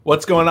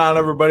What's going on,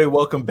 everybody?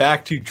 Welcome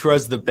back to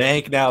Trust the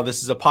Bank. Now,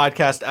 this is a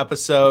podcast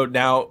episode.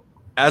 Now,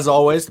 as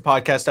always, the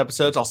podcast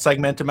episodes, I'll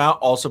segment them out,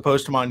 also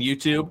post them on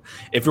YouTube.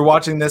 If you're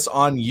watching this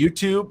on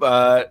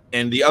YouTube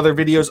and the other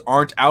videos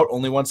aren't out,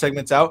 only one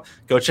segment's out,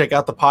 go check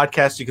out the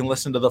podcast. You can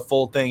listen to the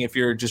full thing if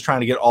you're just trying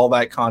to get all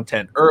that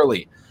content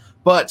early.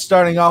 But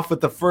starting off with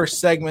the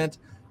first segment,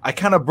 I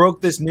kind of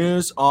broke this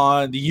news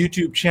on the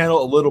YouTube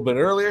channel a little bit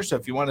earlier. So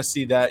if you want to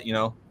see that,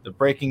 the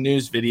breaking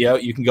news video,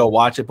 you can go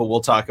watch it, but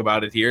we'll talk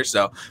about it here.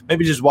 So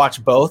maybe just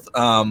watch both.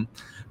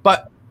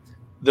 But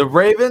the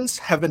Ravens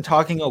have been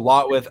talking a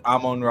lot with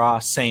Amon-Ra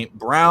St.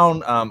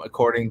 Brown,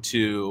 according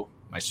to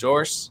my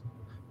source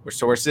or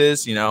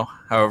sources,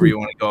 however you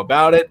want to go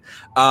about it.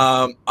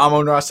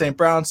 Amon-Ra St.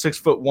 Brown,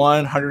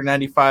 6'1",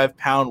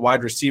 195-pound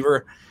wide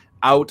receiver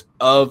out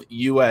of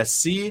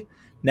USC.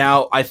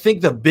 Now, I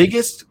think the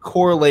biggest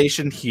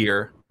correlation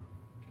here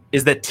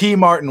is that T.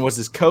 Martin was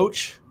his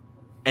coach,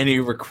 and he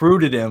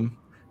recruited him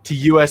to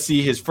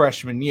USC his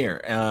freshman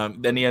year.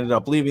 Then he ended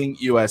up leaving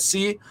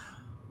USC,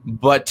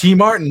 but T.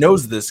 Martin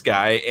knows this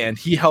guy, and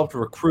he helped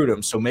recruit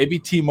him. So maybe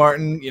T.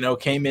 Martin,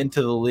 came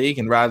into the league,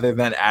 and rather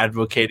than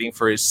advocating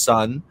for his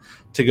son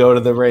to go to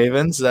the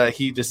Ravens,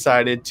 he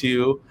decided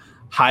to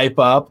hype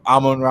up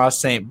Amon-Ra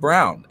St.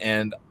 Brown.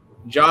 And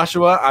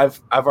Joshua, I've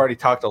already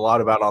talked a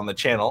lot about on the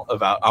channel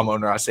about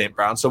Amon-Ra St.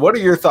 Brown. So what are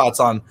your thoughts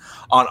on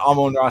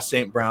Amon-Ra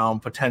St. Brown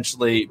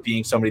potentially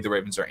being somebody the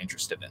Ravens are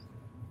interested in?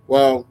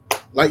 Well,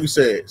 like you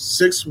said,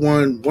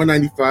 6'1",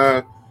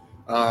 195,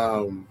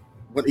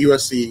 went to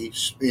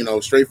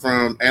USC, straight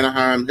from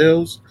Anaheim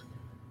Hills.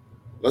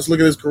 Let's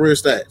look at his career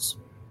stats.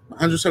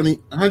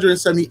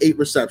 178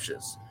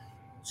 receptions,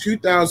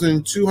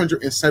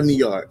 2,270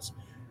 yards,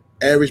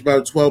 average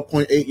about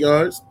 12.8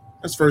 yards.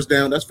 That's first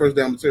down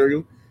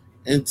material.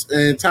 And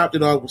topped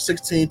it off with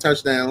 16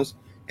 touchdowns,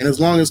 and his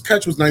longest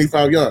catch was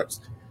 95 yards.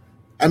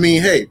 I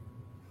mean, hey,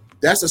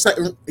 that's a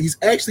second. He's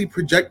actually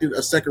projected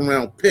a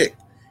second-round pick.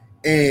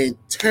 And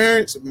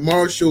Terrence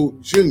Marshall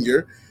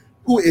Jr.,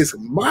 who is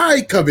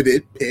my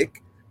coveted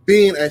pick,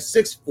 being at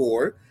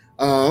 6'4",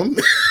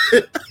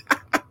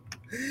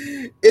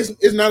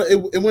 it's not. It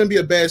wouldn't be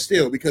a bad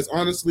steal because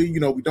honestly,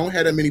 we don't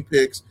have that many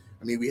picks.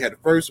 I mean, we have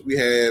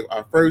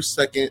our first,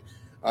 second.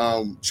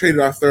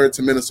 Traded our third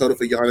to Minnesota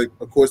for Yannick.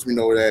 Of course, we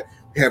know that.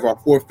 We have our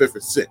fourth, fifth,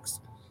 and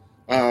sixth.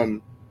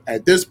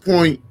 At this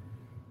point,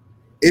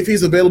 if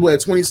he's available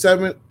at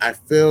 27, I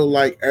feel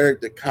like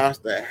Eric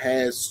DeCosta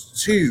has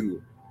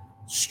to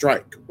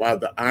strike while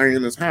the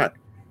iron is hot.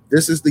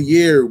 This is the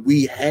year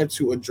we had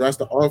to address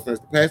the offense.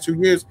 The past 2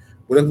 years,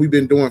 what have we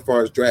been doing as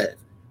far as draft?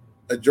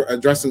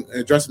 Addressing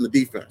the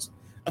defense.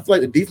 I feel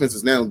like the defense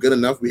is now good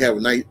enough. We have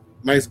a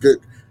nice, good,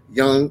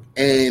 young,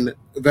 and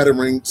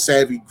veteran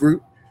savvy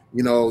group.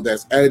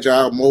 That's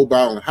agile,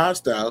 mobile, and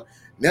hostile.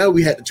 Now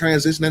we had to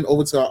transition that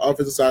over to our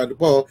offensive side of the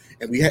ball,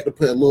 and we had to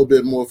put a little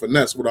bit more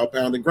finesse with our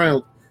pound and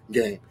ground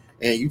game.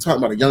 And you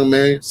talking about a young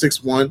man,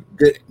 6'1",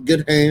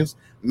 good hands,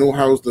 know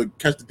how to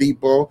catch the deep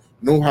ball,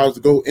 know how to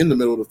go in the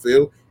middle of the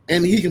field,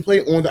 and he can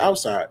play on the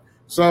outside.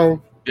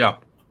 So yeah,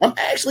 I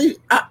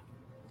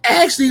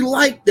actually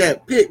like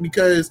that pick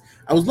because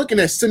I was looking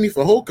at Simi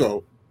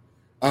Fehoko.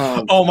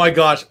 Oh my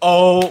gosh.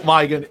 Oh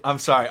my goodness. I'm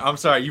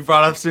sorry. You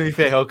brought up Simi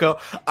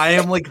Fehoko. I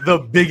am like the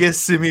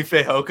biggest Simi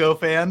Fehoko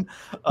fan.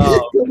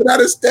 Coming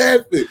out of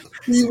Stanford,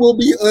 he will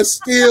be a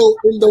steal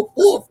in the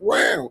 4th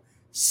round.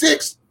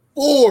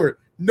 6'4".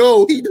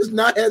 No, he does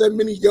not have that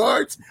many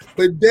yards,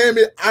 but damn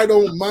it, I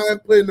don't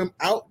mind putting him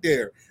out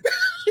there.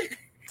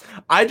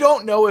 I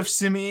don't know if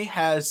Simi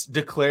has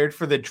declared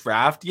for the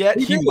draft yet.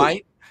 He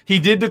might. He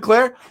did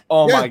declare?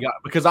 Oh my God.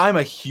 Because I'm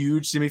a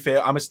huge Simi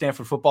Fehoko. I'm a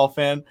Stanford football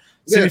fan.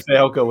 Simi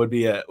Fehoko would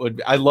be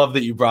I love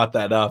that you brought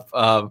that up.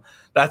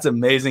 That's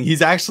amazing.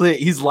 He's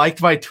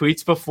liked my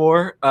tweets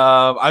before.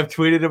 I've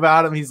tweeted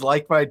about him. He's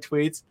liked my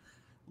tweets.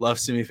 Love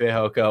Simi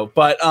Fehoko.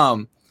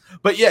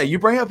 But yeah, you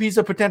bring up he's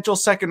a potential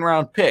second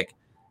round pick.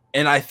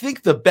 And I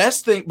think the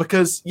best thing,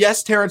 because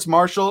yes, Terrence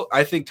Marshall,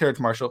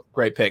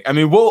 great pick. I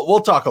mean,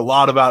 we'll talk a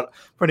lot about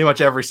pretty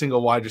much every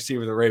single wide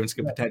receiver the Ravens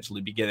could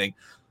potentially be getting,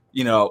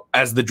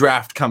 as the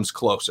draft comes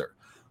closer.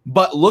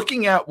 But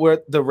looking at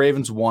what the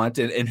Ravens want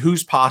and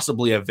who's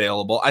possibly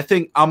available, I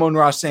think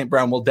Amon-Ra St.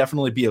 Brown will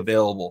definitely be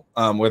available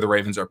where the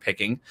Ravens are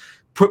picking.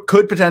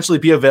 Could potentially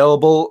be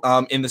available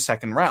in the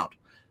second round.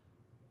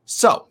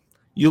 So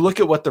you look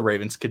at what the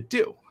Ravens could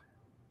do.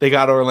 They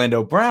got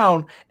Orlando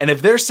Brown, and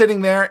if they're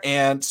sitting there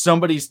and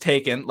somebody's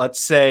taken, let's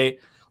say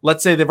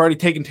they've already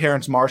taken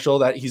Terrence Marshall,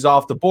 that he's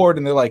off the board,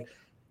 and they're like,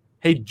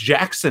 hey,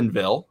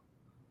 Jacksonville,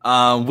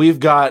 we've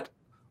got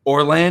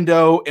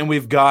Orlando, and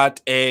we've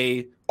got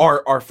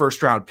our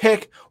first round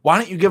pick. Why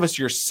don't you give us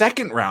your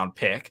second round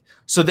pick?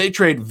 So they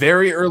trade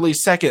very early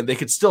second. They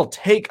could still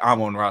take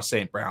Amon-Ra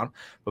St. Brown,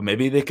 but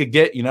maybe they could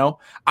get,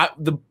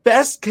 the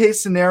best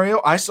case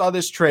scenario. I saw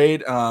this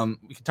trade.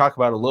 We could talk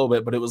about it a little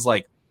bit, but it was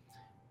like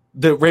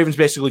the Ravens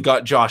basically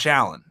got Josh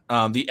Allen,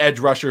 the edge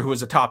rusher who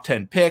was a top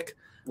 10 pick.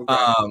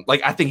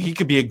 Okay. I think he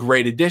could be a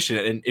great addition.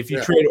 And if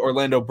you trade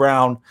Orlando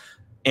Brown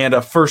and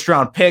a first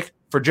round pick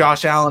for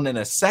Josh Allen in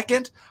a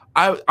second,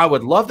 I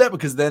would love that,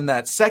 because then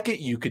that second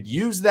you could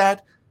use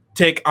that,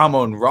 take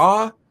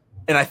Amon-Ra,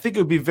 and I think it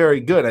would be very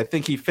good. I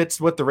think he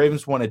fits what the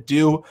Ravens want to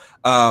do.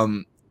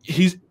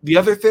 He's the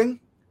other thing.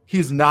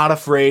 He's not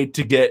afraid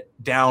to get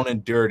down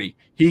and dirty.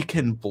 He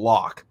can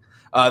block.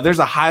 There's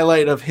a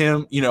highlight of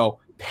him,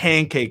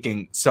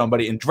 pancaking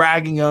somebody and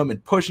dragging them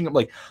and pushing them.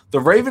 Like, the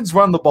Ravens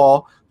run the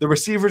ball, the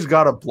receivers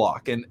got to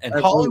block. And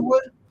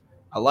Hollywood,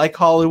 I like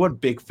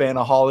Hollywood, big fan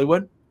of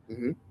Hollywood.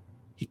 Mm-hmm.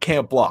 He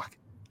can't block.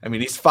 I mean,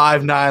 he's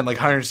 5'9", like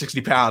 160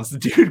 pounds. The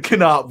dude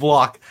cannot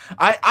block.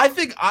 I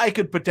think I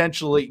could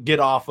potentially get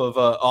off of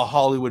a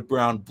Hollywood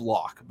Brown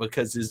block,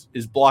 because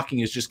his blocking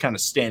is just kind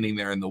of standing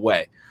there in the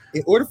way.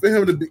 In order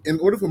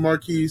for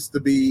Marquise to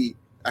be,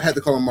 I had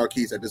to call him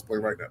Marquise at this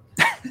point right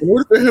now. In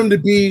order for him to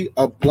be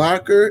a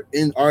blocker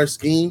in our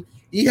scheme,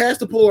 he has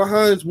to pull a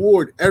Hines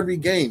Ward every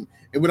game.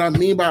 And what I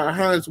mean by a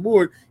Hines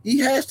Ward, he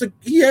has to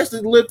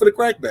live for the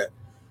crackback.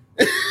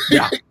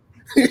 Yeah.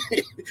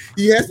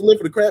 He has to live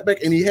for the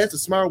crackback, and he has to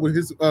smile with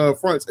his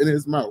fronts in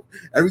his mouth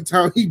every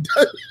time he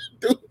does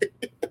do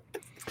it.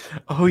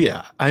 Oh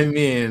yeah, I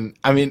mean,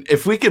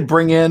 if we could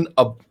bring in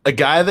a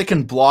guy that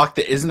can block,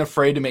 that isn't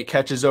afraid to make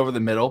catches over the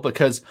middle,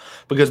 because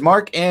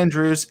Mark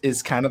Andrews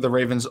is kind of the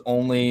Ravens'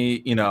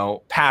 only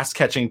pass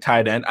catching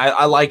tight end.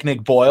 I like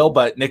Nick Boyle,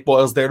 but Nick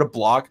Boyle's there to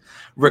block.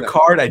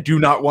 Ricard, I do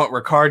not want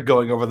Ricard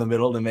going over the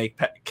middle to make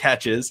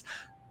catches,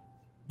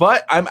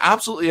 but I'm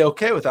absolutely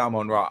okay with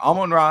Amon-Ra.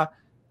 Amon-Ra.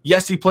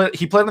 Yes, he played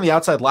on the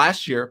outside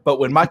last year, but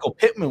when Michael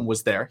Pittman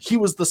was there, he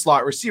was the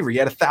slot receiver. He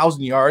had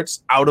 1,000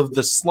 yards out of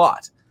the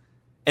slot.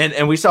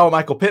 And we saw what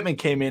Michael Pittman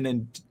came in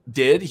and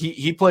did.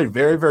 He played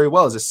very, very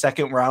well as a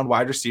second-round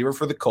wide receiver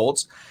for the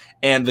Colts.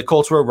 And the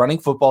Colts were a running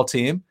football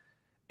team.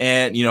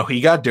 And,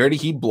 he got dirty,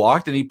 he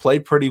blocked, and he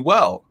played pretty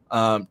well.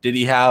 Did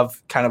he have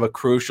kind of a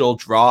crucial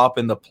drop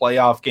in the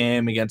playoff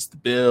game against the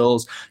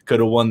Bills? Could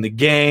have won the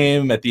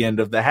game at the end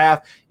of the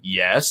half?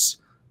 Yes.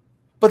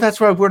 But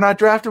that's why we're not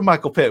drafting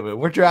Michael Pittman.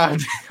 We're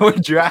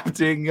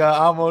drafting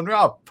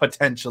Amon-Ra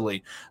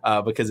potentially,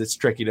 because it's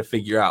tricky to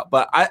figure out.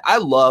 But I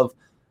love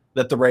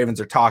that the Ravens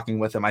are talking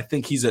with him. I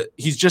think he's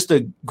just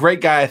a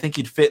great guy. I think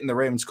he'd fit in the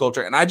Ravens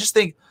culture. And I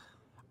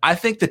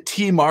think the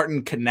T.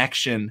 Martin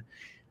connection,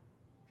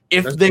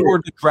 if they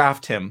were to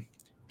draft him,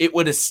 it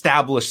would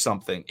establish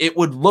something. It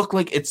would look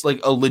like it's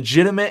like a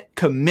legitimate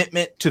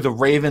commitment to the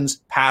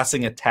Ravens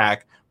passing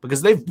attack,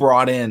 because they've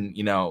brought in,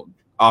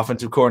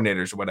 offensive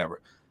coordinators or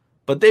whatever.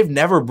 But they've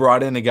never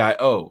brought in a guy,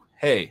 oh,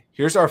 hey,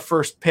 here's our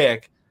first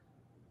pick.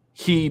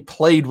 He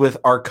played with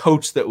our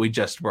coach that we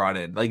just brought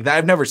in. Like,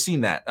 I've never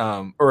seen that,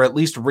 or at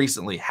least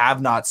recently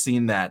have not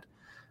seen that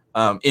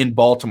in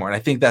Baltimore. And I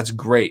think that's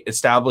great,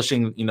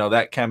 establishing,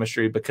 that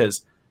chemistry,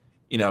 because,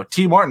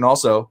 T. Martin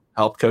also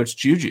helped coach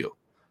Juju.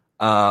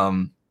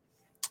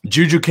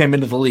 Juju came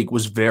into the league,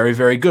 was very,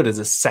 very good as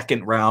a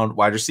second-round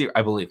wide receiver,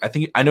 I believe.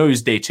 I know he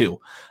was day 2.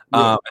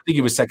 Yeah. I think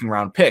he was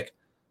second-round pick.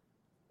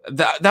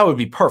 That would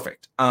be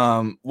perfect.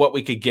 What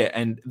we could get,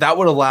 and that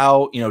would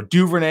allow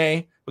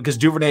Duvernay, because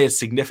Duvernay is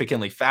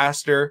significantly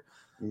faster.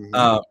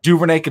 Mm-hmm.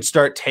 Duvernay could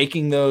start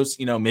taking those,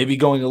 maybe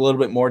going a little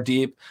bit more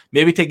deep,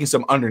 maybe taking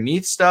some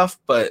underneath stuff.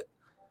 But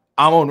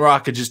Amon-Ra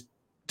could just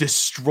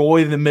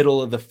destroy the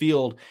middle of the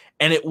field,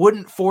 and it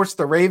wouldn't force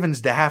the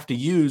Ravens to have to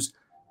use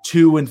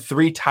 2 and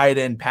 3 tight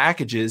end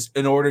packages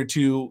in order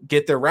to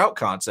get their route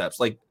concepts.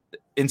 Like,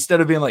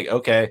 instead of being like,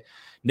 okay,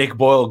 Nick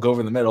Boyle go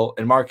over the middle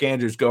and Mark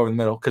Andrews go over the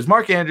middle, because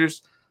Mark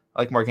Andrews,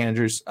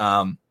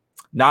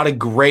 not a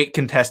great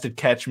contested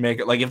catch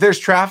maker. Like, if there's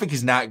traffic,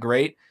 he's not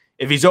great.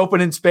 If he's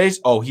open in space,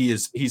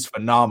 he's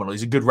phenomenal.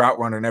 He's a good route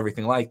runner and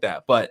everything like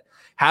that. But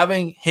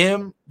having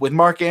him with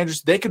Mark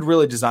Andrews, they could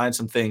really design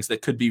some things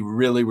that could be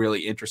really,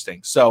 really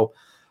interesting. So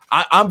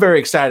I'm very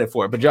excited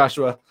for it. But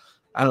Joshua,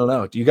 I don't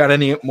know. Do you got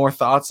any more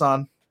thoughts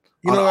on?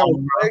 I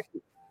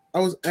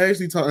was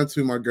actually talking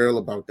to my girl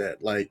about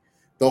that. Like,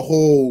 the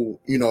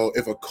whole,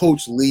 if a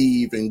coach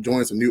leave and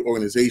joins a new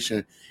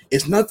organization,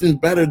 it's nothing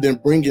better than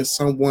bringing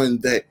someone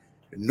that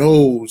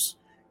knows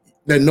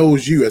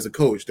you as a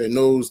coach, that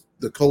knows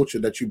the culture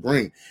that you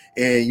bring.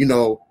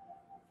 And,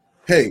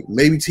 hey,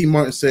 maybe T.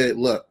 Martin said,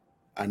 look,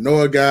 I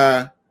know a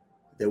guy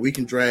that we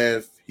can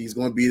draft. He's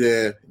going to be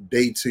there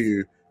day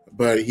 2,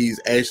 but he's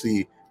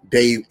actually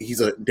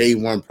he's a day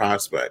 1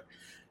 prospect.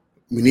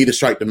 We need to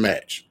strike the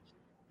match.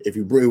 If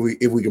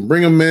we can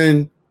bring him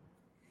in,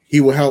 he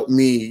will help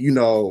me,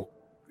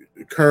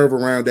 curve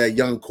around that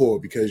young core,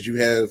 because you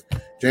have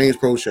James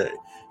Prochet,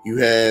 you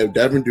have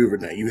Devin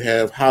Duvernay, you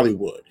have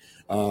Hollywood.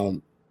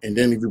 And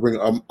then if you bring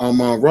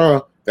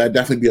Amon-Ra, that'd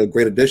definitely be a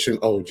great addition.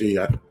 Oh, gee,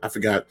 I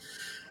forgot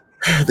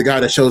the guy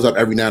that shows up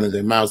every now and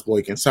then, Miles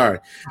Boykin. Sorry.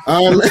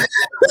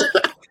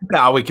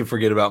 Now we can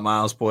forget about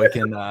Miles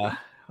Boykin.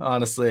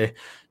 Honestly,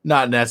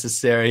 not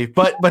necessary.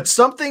 But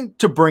something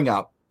to bring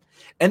up.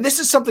 And this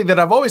is something that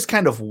I've always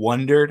kind of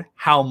wondered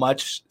how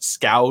much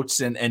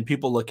scouts and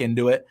people look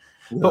into it.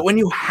 Yeah. But when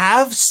you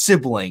have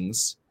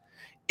siblings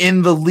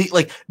in the league,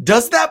 like,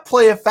 does that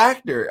play a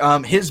factor?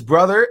 His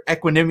brother,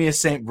 Equanimeous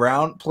St.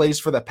 Brown, plays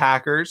for the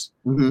Packers.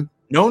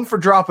 Mm-hmm. known for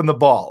dropping the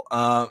ball.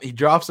 He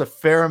drops a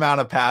fair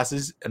amount of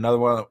passes. Another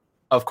one,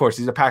 of course,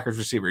 he's a Packers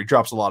receiver. He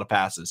drops a lot of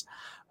passes.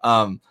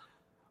 But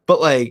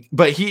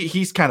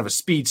he's kind of a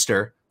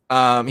speedster.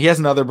 He has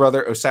another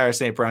brother, Osiris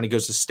St. Brown. He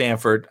goes to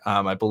Stanford.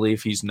 I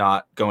believe he's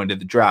not going to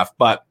the draft,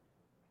 but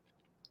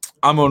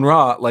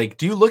Amon-Ra, like,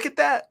 do you look at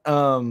that?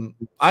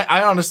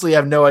 I honestly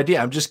have no idea.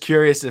 I'm just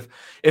curious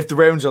if the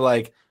Ravens are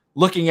like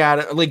looking at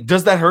it, like,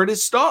 does that hurt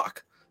his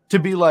stock to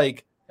be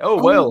like,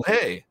 oh, well,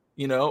 hey,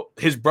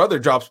 his brother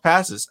drops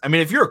passes. I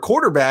mean, if you're a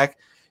quarterback,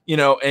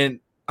 and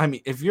I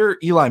mean, if you're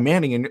Eli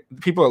Manning and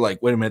people are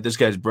like, wait a minute, this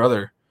guy's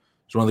brother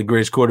is one of the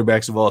greatest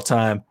quarterbacks of all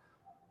time.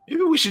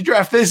 Maybe we should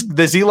draft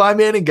this Eli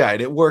Manning guy.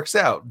 It works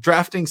out.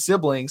 Drafting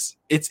siblings,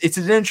 it's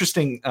an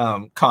interesting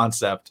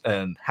concept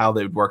and how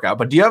they would work out.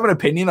 But do you have an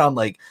opinion on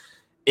like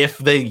if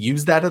they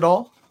use that at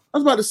all? I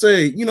was about to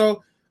say,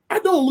 I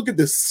don't look at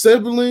the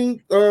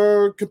sibling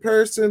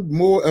comparison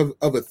more of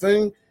a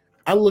thing.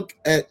 I look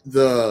at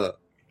the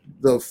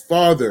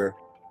father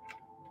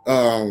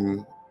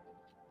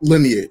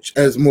lineage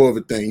as more of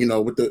a thing.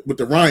 With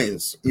the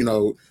Ryans,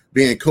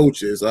 being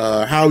coaches,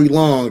 Howie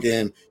Long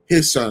and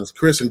his sons,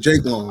 Chris and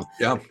Jake Long.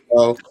 Yeah.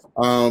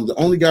 The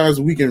only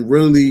guys we can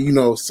really,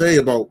 say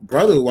about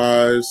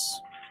brother-wise,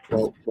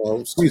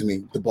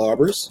 the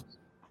Barbers,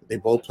 they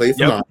both play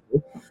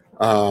phenomenal.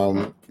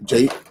 Yep.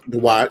 Jake, the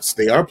Watts,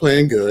 they are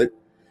playing good.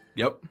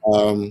 Yep.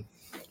 The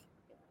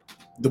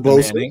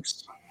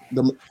Bosons,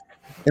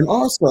 and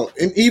also,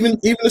 and even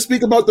to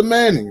speak about the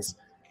Mannings,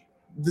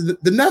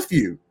 the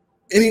nephew,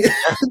 and he,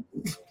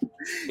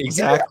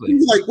 exactly.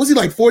 Was he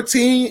like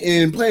 14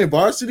 and playing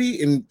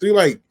varsity and threw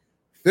like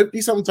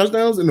 50 something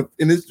touchdowns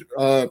in his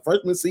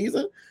freshman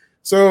season?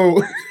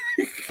 So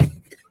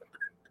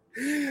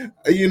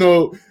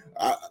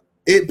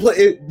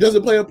it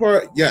doesn't play a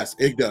part. Yes,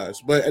 it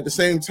does, but at the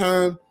same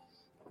time,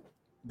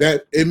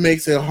 that it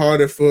makes it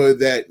harder for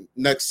that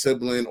next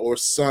sibling or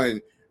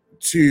son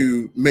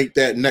to make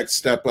that next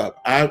step up.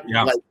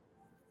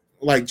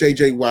 Like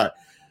JJ Watt.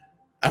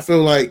 I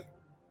feel like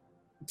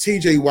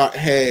TJ Watt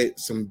had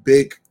some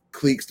big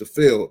cleats to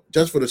fill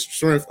just for the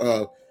strength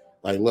of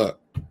like, look,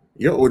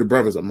 your older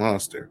brother's a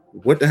monster.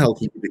 What the hell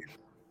can you do?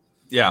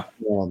 Yeah.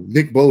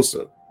 Nick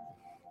Bosa,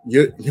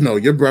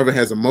 your brother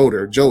has a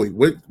motor. Joey,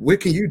 what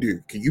can you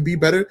do? Can you be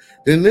better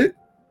than Nick?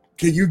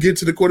 Can you get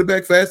to the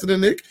quarterback faster than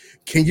Nick?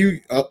 Can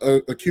you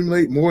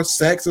accumulate more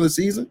sacks in a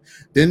season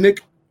than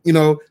Nick?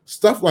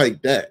 Stuff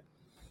like that.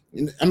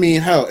 I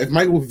mean, hell, if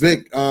Michael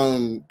Vick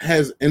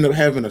has ended up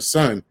having a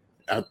son,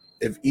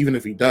 even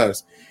if he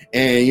does,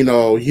 and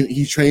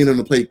he's training him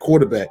to play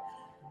quarterback,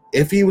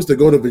 if he was to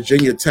go to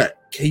Virginia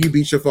Tech, can you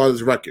beat your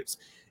father's records?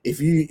 If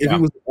he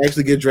was to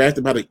actually get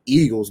drafted by the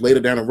Eagles later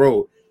down the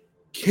road,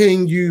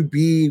 can you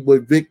be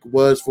what Vic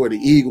was for the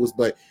Eagles,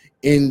 but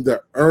in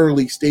the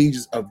early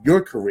stages of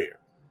your career?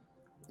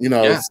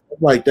 Stuff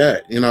like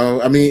that.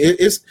 I mean,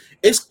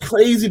 it's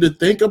crazy to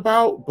think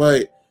about,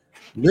 but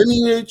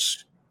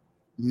lineage,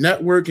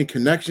 network, and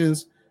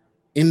connections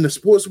in the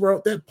sports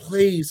world, that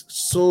plays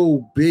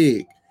so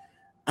big.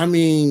 I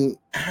mean,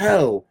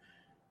 hell,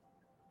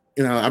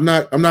 I'm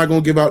not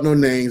gonna give out no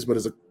names, but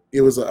it's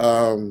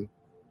a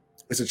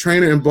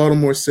trainer in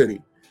Baltimore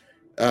City.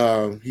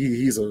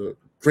 He's a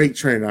great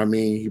trainer. I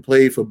mean, he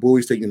played for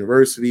Bowie State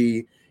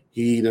University.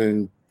 He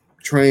then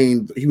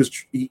trained. He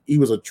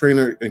was a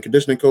trainer and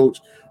conditioning coach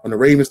on the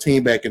Ravens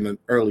team back in the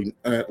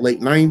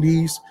late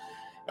 90s.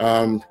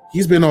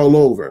 He's been all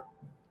over.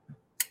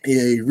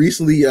 He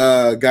recently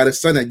got his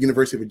son at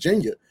University of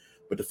Virginia.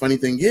 But the funny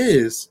thing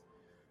is,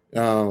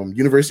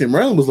 University of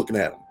Maryland was looking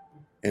at him.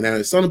 And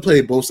his son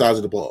played both sides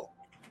of the ball.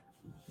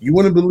 You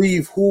wouldn't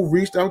believe who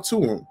reached out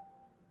to him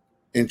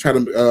and tried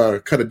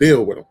to cut a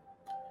deal with him.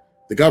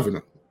 The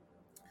governor.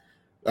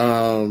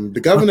 The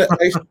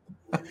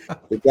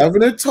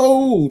governor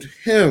told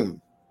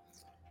him,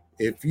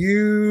 if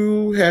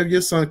you have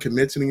your son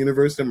commit to the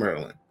University of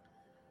Maryland,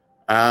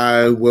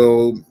 I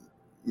will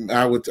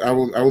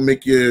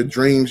make your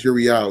dreams your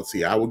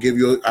reality. I'll give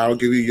you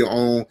your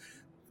own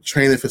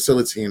training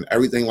facility and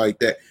everything like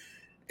that.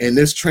 And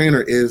this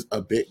trainer is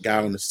a big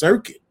guy on the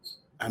circuit.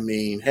 I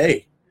mean,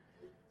 hey,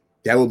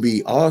 that would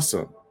be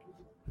awesome.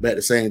 But at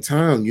the same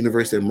time,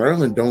 University of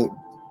Maryland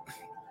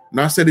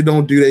they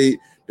don't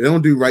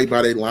do right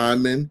by their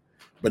linemen,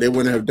 but they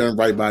wouldn't have done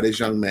right by this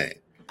young man.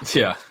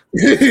 Yeah.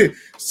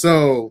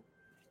 So,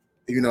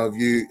 if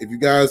you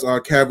guys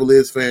are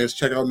Cavaliers fans,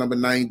 check out number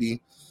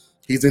 90.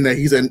 He's in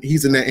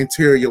that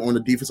interior on the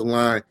defensive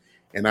line,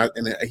 and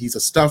he's a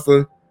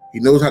stuffer.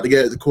 He knows how to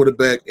get at the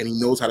quarterback, and he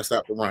knows how to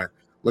stop the run.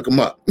 Look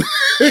him up.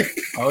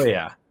 Oh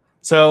yeah.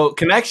 So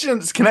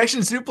connections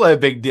do play a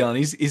big deal, and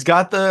he's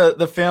got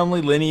the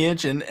family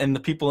lineage and the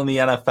people in the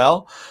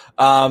NFL.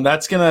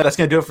 That's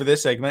gonna do it for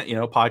this segment.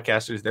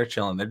 Podcasters, they're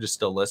chilling, they're just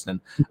still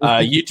listening.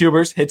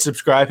 YouTubers, hit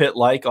subscribe, hit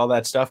like, all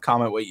that stuff.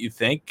 Comment what you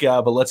think.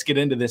 But let's get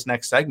into this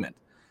next segment.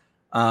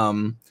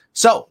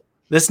 So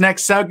this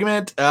next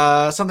segment,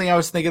 something I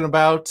was thinking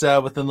about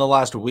within the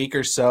last week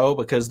or so,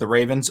 because the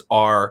Ravens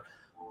are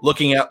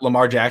looking at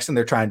Lamar Jackson.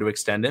 They're trying to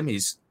extend him.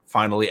 He's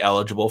finally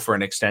eligible for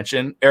an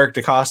extension. Eric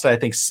DaCosta, I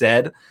think,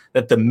 said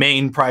that the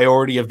main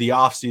priority of the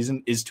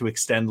offseason is to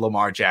extend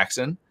Lamar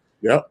Jackson.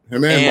 Yep.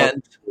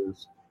 And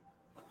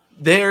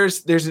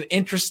there's an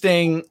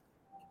interesting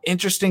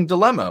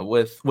dilemma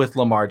with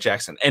Lamar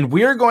Jackson. And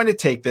we're going to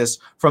take this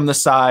from the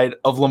side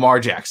of Lamar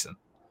Jackson.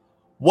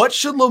 What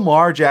should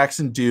Lamar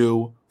Jackson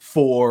do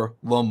for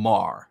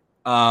Lamar?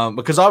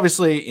 Because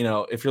obviously, you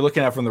know, if you're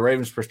looking at it from the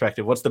Ravens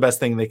perspective, what's the best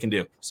thing they can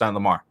do? Sign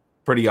Lamar.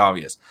 Pretty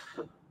obvious.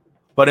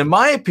 But in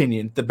my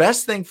opinion, the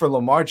best thing for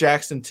Lamar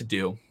Jackson to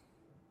do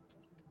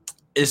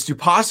is to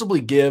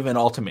possibly give an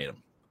ultimatum.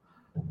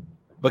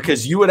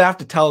 Because you would have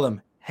to tell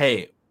them,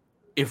 hey,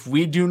 if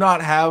we do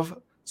not have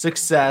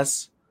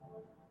success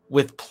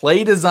with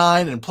play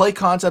design and play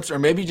concepts, or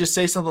maybe just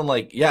say something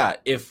like, yeah,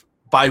 if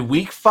by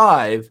week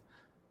 5,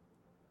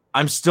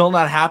 I'm still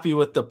not happy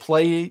with the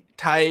play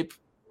type,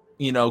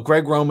 you know,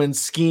 Greg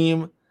Roman's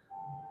scheme,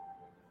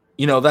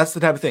 you know, that's the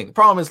type of thing. The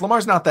problem is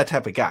Lamar's not that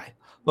type of guy.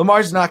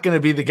 Lamar's not going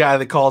to be the guy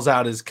that calls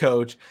out his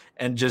coach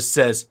and just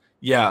says,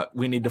 yeah,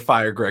 we need to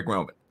fire Greg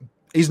Roman.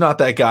 He's not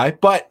that guy.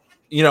 But,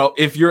 you know,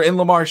 if you're in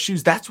Lamar's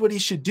shoes, that's what he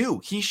should do.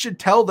 He should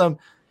tell them.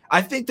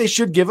 I think they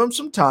should give him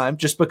some time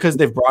just because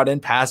they've brought in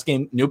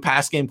new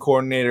pass game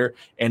coordinator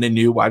and a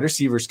new wide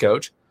receivers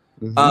coach.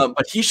 Mm-hmm.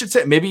 But he should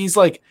say, maybe he's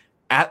like,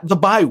 at the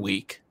bye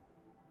week,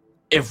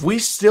 if we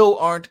still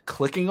aren't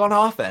clicking on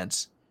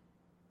offense,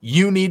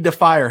 you need to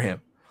fire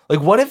him. Like,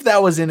 what if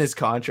that was in his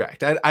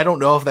contract? I don't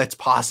know if that's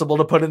possible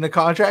to put in a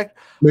contract.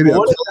 Maybe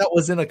what if that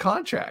was in a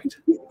contract?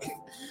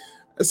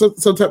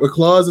 Some type of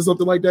clause or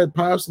something like that,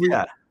 possibly.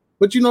 Yeah.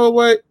 But you know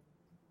what?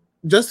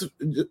 Just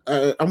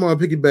I'm gonna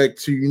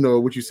piggyback to, you know,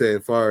 what you said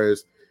as far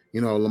as,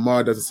 you know,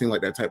 Lamar doesn't seem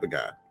like that type of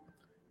guy.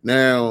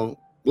 Now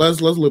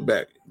let's look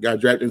back. Got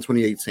drafted in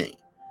 2018.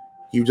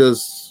 He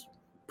just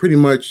pretty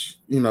much,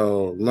 you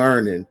know,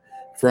 learning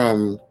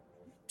from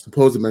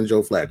supposedly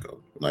Joe Flacco.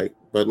 Like,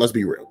 but let's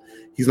be real.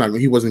 He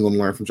wasn't going to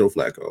learn from Joe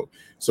Flacco.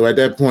 So at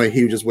that point,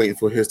 he was just waiting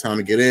for his time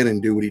to get in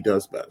and do what he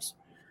does best.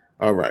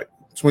 All right.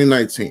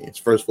 2019, his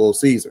first full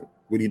season.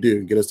 What did he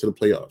do? Get us to the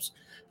playoffs.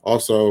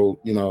 Also,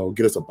 you know,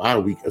 get us a bye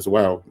week as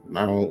well.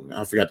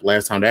 I forgot the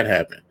last time that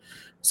happened.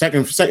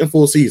 Second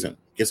full season,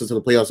 gets us to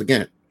the playoffs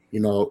again.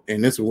 You know,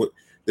 and this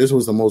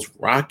was the most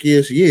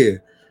rockiest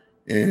year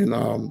in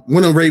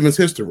winning Ravens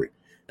history.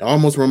 It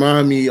almost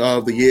reminded me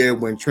of the year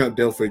when Trent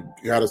Dilfer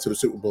got us to the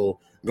Super Bowl,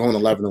 going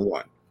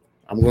 11-1.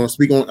 I'm going to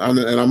speak on, and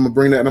I'm going to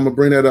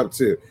bring that up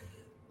too.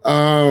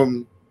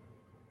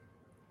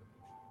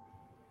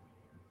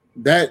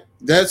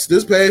 That's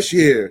this past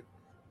year.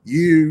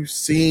 You've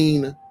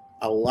seen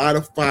a lot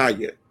of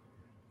fire.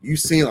 You've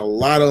seen a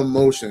lot of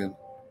emotion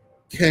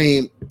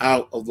came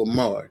out of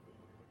Lamar.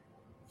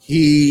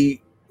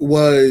 He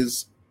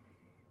was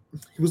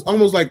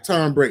almost like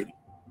Tom Brady.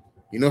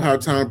 You know how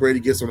Tom Brady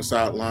gets on the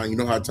sideline. You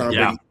know how Tom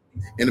Brady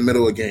in the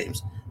middle of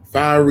games,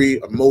 fiery,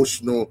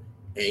 emotional.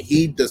 And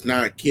he does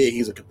not care.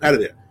 He's a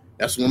competitor.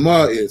 That's what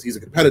Lamar is. He's a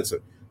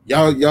competitor.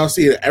 Y'all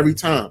see it every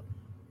time.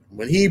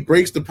 When he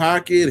breaks the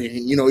pocket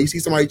and, you know, you see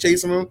somebody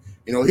chasing him,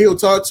 you know, he'll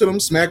talk to them,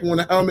 smack him on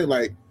the helmet,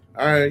 like,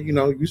 all right, you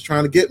know, you was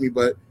trying to get me,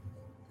 but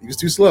you was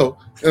too slow.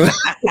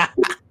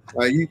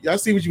 Like, y'all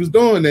see what you was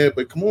doing there,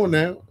 but come on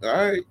now. All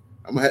right.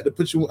 I'm gonna have to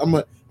put you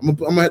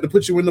have to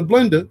put you in the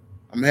blender.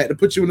 I'm gonna have to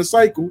put you in the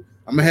cycle.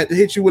 I'm gonna have to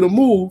hit you with a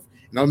move,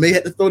 and I may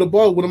have to throw the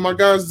ball. One of my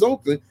guys is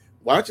open.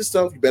 Watch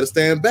yourself. You better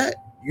stand back.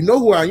 You know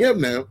who I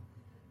am now.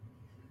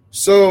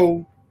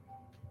 So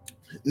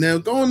now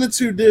going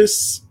into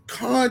this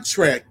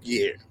contract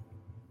year,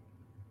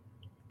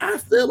 I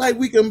feel like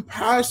we can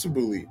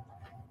possibly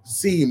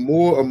see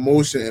more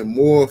emotion and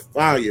more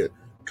fire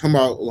come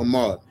out of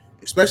Lamar,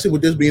 especially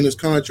with this being his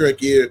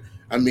contract year.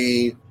 I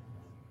mean,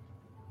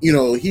 you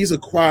know, he's a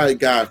quiet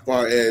guy as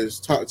far as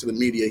talking to the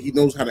media. He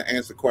knows how to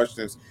answer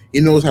questions.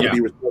 He knows how to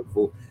be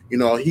respectful. You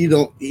know, he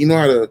know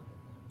how to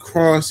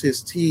cross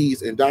his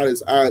T's and dot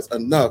his I's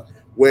enough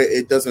where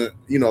it doesn't,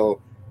 you know,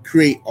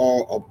 create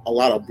a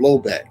lot of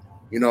blowback,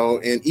 you know.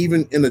 And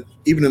even in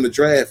the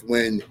draft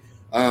when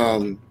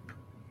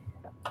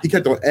he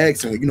kept on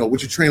asking, you know,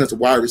 would you train as a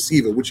wide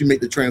receiver? Would you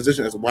make the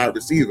transition as a wide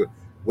receiver?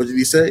 What did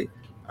he say?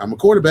 I'm a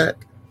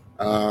quarterback.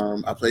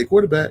 I play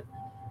quarterback.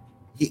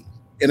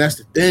 And that's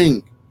the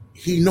thing.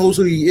 He knows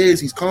who he is.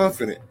 He's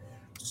confident.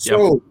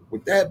 So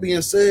with that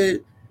being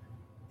said,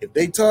 if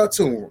they talk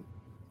to him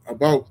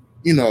about,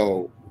 you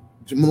know,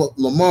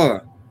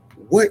 Lamar,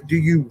 what do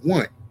you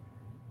want,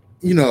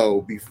 you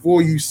know,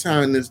 before you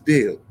sign this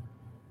deal?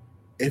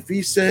 If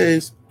he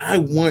says, I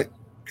want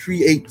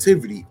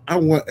creativity, I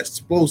want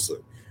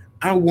explosive,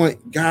 I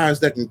want guys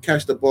that can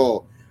catch the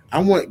ball, I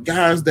want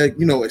guys that,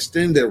 you know,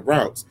 extend their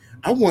routes,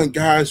 I want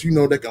guys, you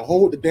know, that can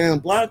hold the damn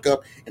block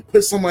up and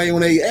put somebody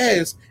on their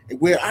ass and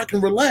where I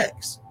can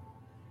relax.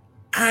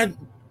 I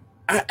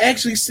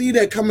actually see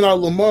that coming out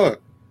of Lamar.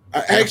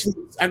 I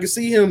can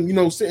see him, you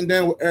know, sitting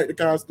down with Eric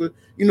DaCosta,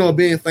 you know,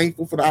 being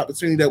thankful for the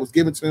opportunity that was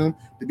given to him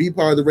to be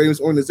part of the Ravens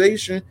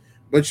organization.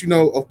 But, you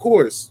know, of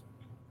course,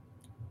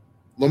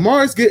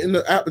 Lamar's getting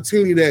the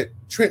opportunity that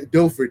Trent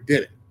Dilfer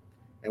didn't.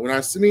 And what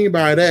I mean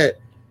by that,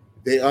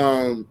 They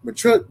when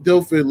Trent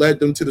Dilfer led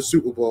them to the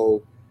Super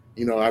Bowl,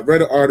 I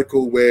read an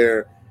article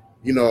where,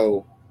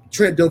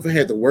 Trent Dilfer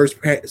had the worst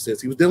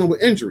practices. He was dealing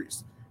with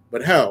injuries.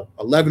 But hell,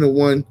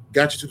 11-1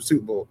 got you to the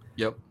Super Bowl.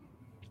 Yep.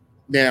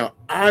 Now,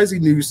 Ozzie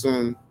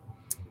Newsome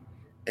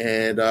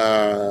and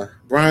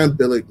Brian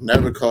Billick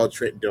never called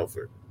Trent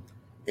Dilfer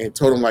and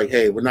told him, like,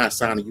 hey, we're not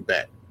signing you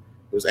back.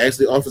 It was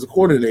actually the offensive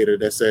coordinator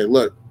that said,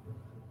 look,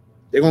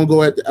 they're going to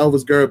go after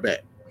Elvis Grbac.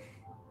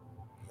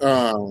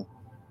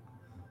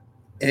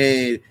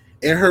 And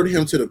it hurt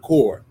him to the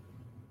core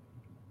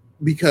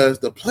because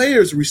the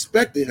players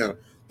respected him.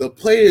 The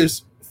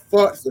players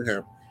fought for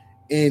him.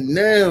 And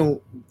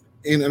now,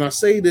 and I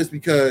say this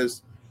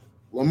because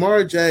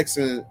Lamar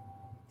Jackson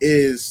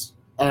is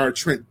our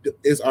Trent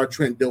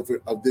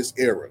Dilfer of this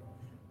era.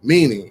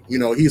 Meaning,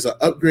 he's an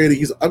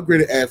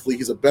upgraded athlete,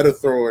 he's a better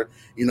thrower,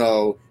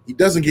 he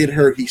doesn't get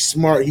hurt, he's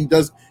smart, he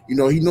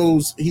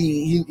knows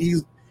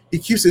he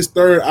keeps his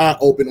third eye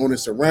open on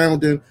his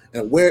surrounding,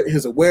 and where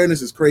his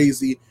awareness is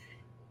crazy.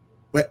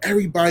 But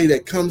everybody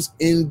that comes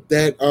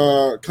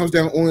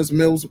down Owens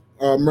Mills,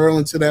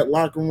 Maryland, to that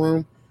locker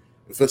room,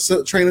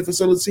 training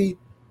facility,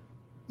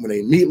 when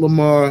they meet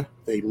Lamar,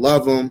 they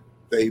love him,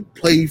 they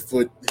play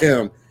for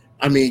him.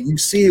 I mean, you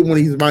see it when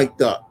he's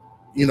mic'd up.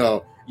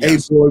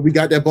 Yes. Hey boy, we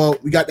got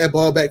that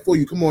ball back for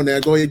you. Come on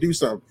now, go ahead and do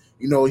something.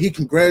 He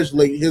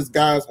congratulates his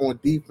guys on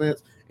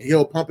defense, and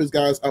he'll pump his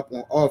guys up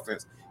on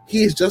offense.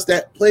 He's just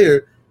that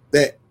player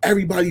that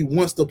everybody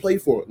wants to play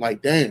for.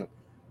 Like, damn,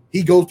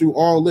 he goes through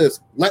all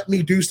this. Let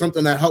me do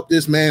something to help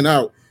this man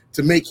out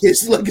to make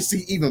his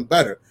legacy even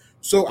better.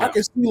 So I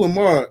can see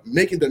Lamar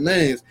making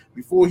demands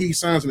before he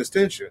signs an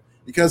extension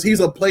because he's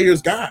a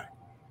player's guy.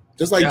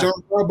 Just like John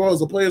Harbaugh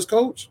is a player's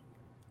coach.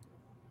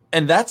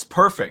 And that's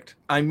perfect.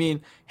 I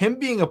mean, him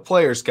being a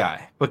player's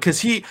guy, because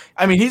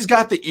he's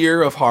got the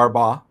ear of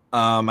Harbaugh.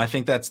 I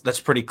think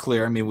that's pretty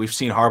clear. I mean, we've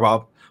seen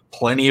Harbaugh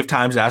plenty of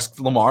times ask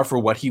Lamar for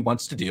what he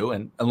wants to do,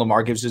 and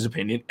Lamar gives his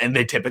opinion, and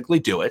they typically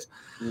do it.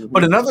 Mm-hmm.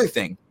 But another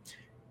thing,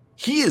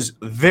 he is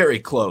very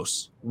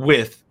close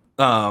with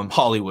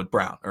Hollywood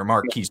Brown or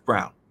Marquise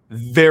Brown.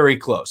 Very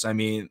close. I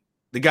mean,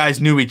 the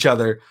guys knew each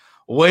other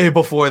way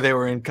before they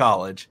were in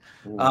college.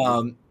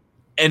 Mm-hmm.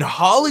 And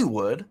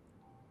Hollywood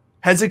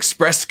has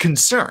expressed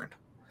concern.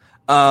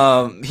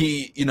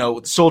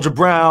 Soldier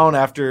Brown,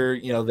 after,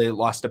 they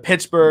lost to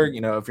Pittsburgh,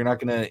 if you're not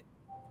going to,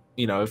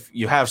 if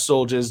you have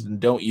soldiers and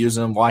don't use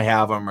them, why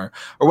have them or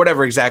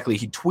whatever exactly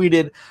he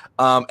tweeted.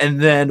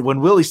 And then when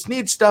Willie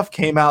Snead stuff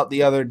came out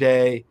the other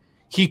day,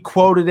 he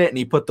quoted it and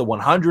he put the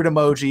 100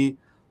 emoji.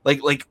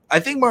 Like I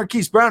think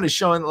Marquise Brown is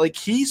showing like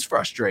he's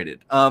frustrated.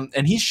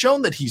 And he's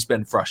shown that he's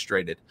been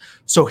frustrated.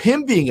 So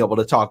him being able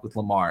to talk with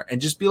Lamar and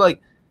just be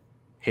like,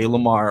 hey,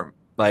 Lamar,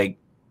 like,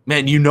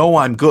 man,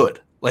 I'm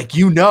good. Like,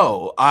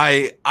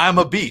 I'm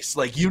a beast.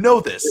 Like,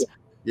 this.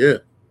 Yeah.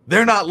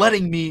 They're not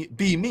letting me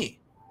be me.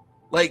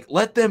 Like,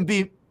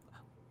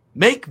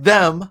 make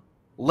them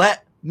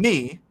let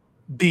me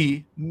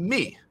be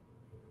me.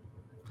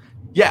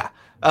 Yeah.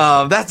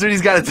 That's what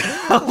he's got to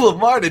tell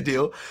Lamar to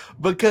do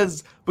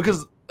because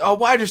a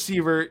wide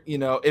receiver,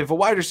 if a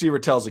wide receiver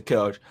tells a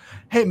coach,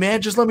 hey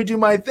man, just let me do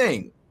my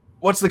thing.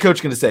 What's the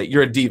coach going to say?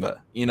 You're a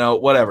diva,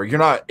 whatever. You're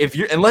not,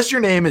 unless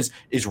your name is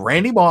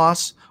Randy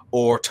Moss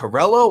or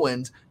Terrell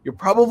Owens, you're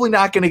probably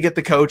not going to get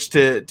the coach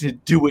to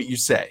do what you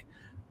say.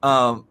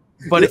 But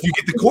if you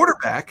get the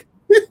quarterback,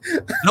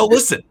 they'll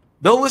listen.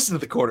 They'll listen to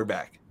the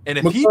quarterback. And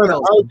if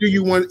I'll do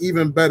you one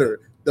even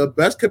better. The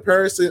best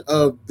comparison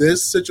of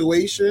this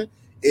situation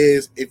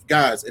is if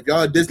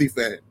y'all a Disney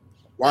fan,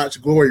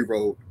 watch Glory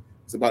Road.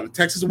 It's about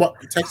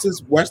the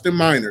Texas Western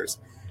Miners.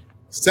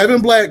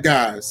 7 black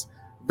guys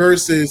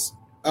versus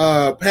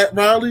Pat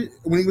Riley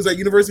when he was at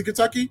University of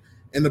Kentucky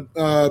and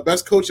the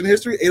best coach in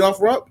history,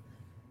 Adolph Rupp.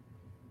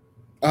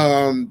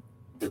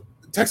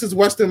 Texas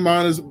Western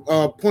Miners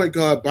point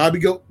guard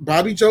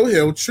Bobby Joe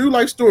Hill, true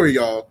life story,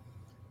 y'all.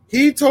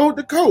 He told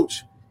the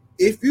coach,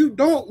 if you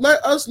don't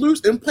let us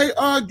loose and play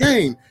our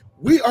game,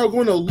 we are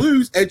going to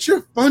lose at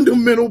your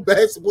fundamental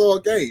basketball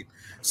game.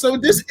 So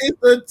this is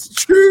a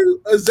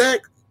true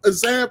exact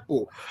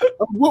example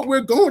of what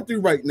we're going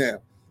through right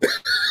now.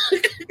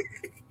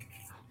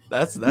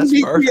 That's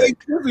perfect.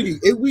 Creativity.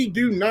 If we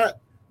do not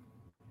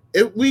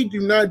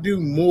do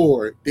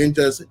more than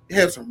just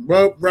have some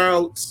rub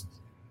routes,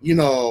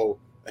 a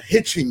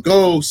hitch and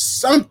go,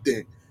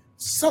 something.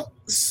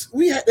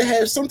 We had to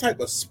have some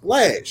type of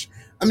splash.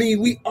 I mean,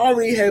 we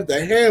already have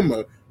the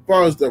hammer as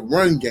far as the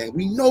run game.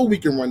 We know we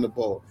can run the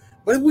ball.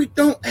 But if we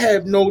don't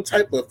have no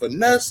type of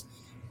finesse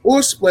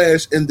or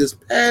splash in this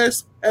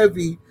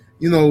pass-heavy,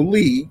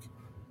 league,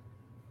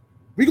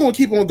 we're gonna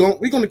keep on going.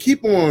 We're gonna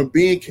keep on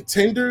being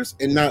contenders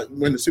and not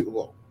win the Super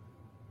Bowl.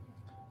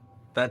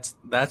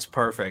 That's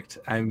perfect.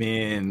 I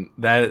mean,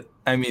 the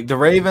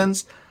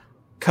Ravens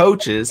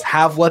coaches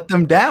have let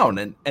them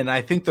down, and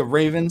I think the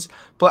Ravens.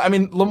 But I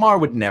mean, Lamar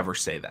would never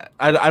say that.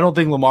 I don't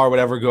think Lamar would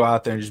ever go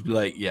out there and just be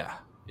like, "Yeah,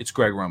 it's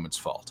Greg Roman's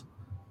fault."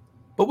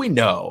 but we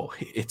know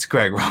it's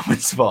Greg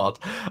Roman's fault,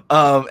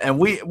 and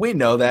we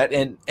know that,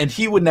 and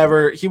he would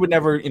never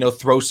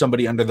throw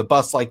somebody under the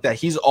bus like that.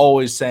 He's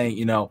always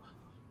saying,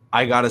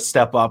 I got to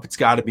step up. It's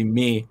got to be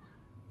me.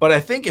 But I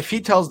think if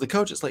he tells the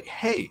coach, it's like,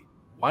 hey,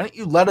 why don't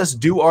you let us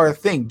do our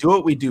thing, do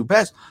what we do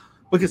best?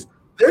 Because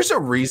there's a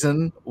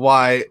reason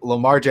why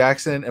Lamar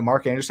Jackson and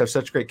Mark Andrews have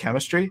such great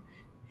chemistry.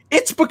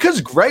 It's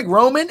because Greg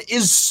Roman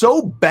is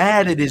so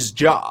bad at his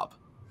job.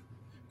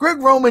 Greg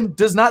Roman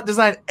does not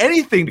design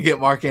anything to get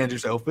Mark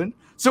Andrews open,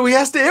 so he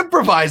has to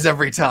improvise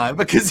every time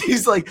because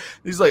he's like,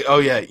 oh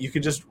yeah, you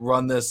can just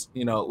run this,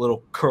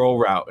 little curl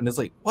route, and it's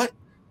like, what?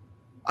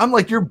 I'm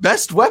like, your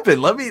best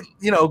weapon. Let me,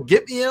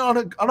 get me in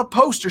on a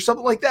post or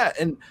something like that.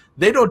 And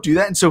they don't do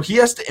that. And so he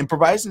has to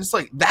improvise. And it's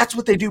like, that's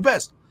what they do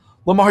best.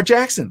 Lamar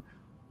Jackson,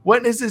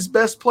 when is his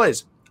best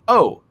plays?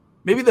 Oh,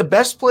 maybe the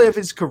best play of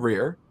his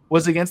career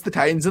was against the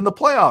Titans in the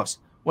playoffs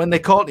when they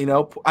called,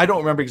 I don't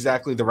remember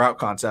exactly the route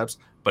concepts,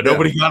 but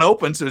nobody got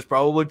open. So it's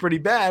probably pretty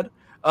bad.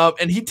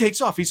 And he takes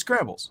off, he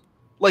scrambles.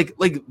 Like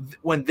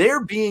when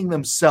they're being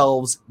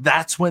themselves,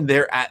 that's when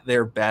they're at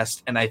their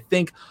best. And I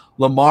think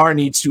Lamar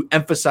needs to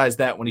emphasize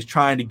that when he's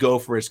trying to go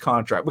for his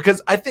contract,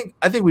 because I think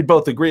we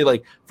both agree,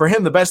 like, for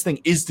him, the best thing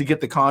is to get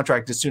the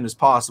contract as soon as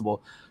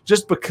possible,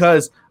 just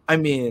because,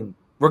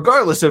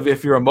 regardless of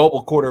if you're a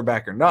mobile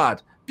quarterback or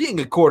not, being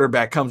a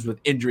quarterback comes with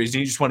injuries, and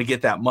you just want to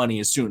get that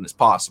money as soon as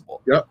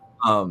possible. Yep.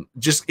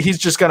 He's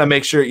just got to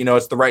make sure,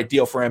 it's the right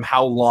deal for him,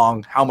 how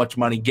long, how much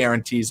money,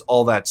 guarantees,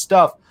 all that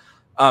stuff.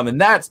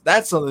 And that's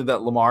something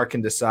that Lamar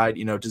can decide,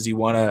 does he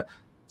want to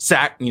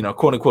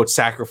quote unquote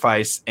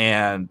sacrifice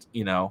and,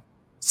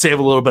 save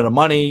a little bit of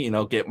money,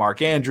 get Mark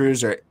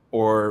Andrews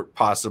or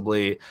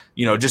possibly,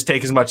 just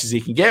take as much as he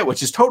can get,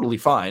 which is totally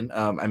fine.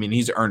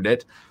 He's earned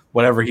it,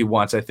 whatever he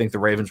wants. I think the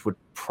Ravens would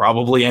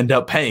probably end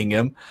up paying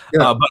him.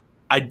 Yeah. But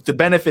the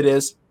benefit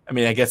is,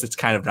 I guess it's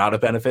kind of not a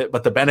benefit,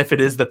 but the benefit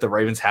is that the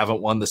Ravens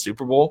haven't won the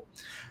Super Bowl,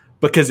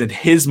 because in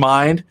his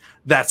mind,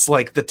 that's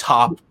like the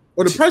top.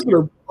 Or the price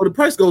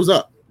goes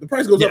up. The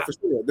price goes up for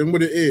sure than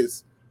what it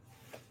is.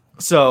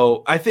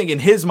 So I think in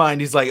his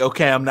mind, he's like,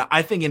 okay,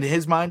 I think in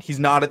his mind, he's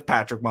not at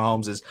Patrick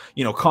Mahomes'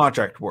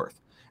 contract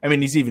worth.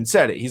 He's even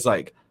said it. He's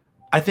like,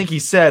 I think he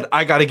said,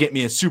 I got to get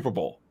me a Super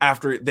Bowl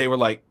after they were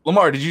like,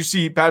 Lamar, did you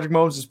see Patrick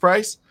Mahomes'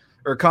 price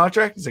or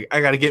contract? He's like, I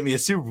got to get me a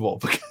Super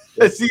Bowl,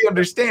 because he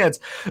understands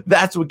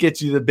that's what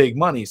gets you the big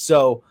money.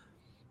 So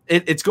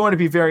it's going to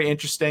be very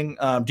interesting.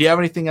 Do you have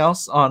anything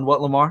else on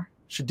what Lamar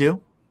should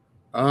do?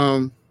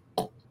 Man,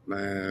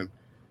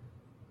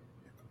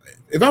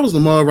 if I was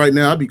Lamar right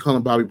now, I'd be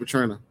calling Bobby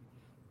Petrina.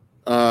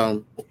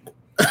 I'll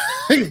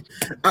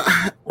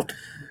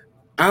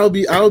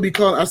be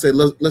calling. I say,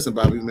 listen,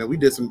 Bobby, man, we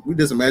did some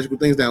magical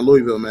things down in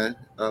Louisville, man.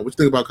 What you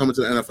think about coming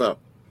to the NFL?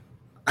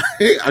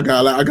 I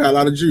got a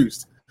lot of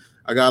juice.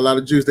 I got a lot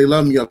of juice. They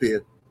love me up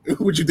here.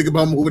 What you think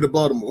about moving to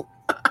Baltimore?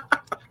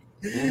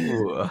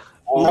 Ooh. I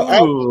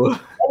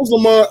was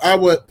Lamar. I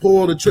would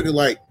pull the trigger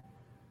like,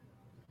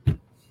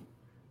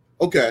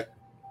 okay.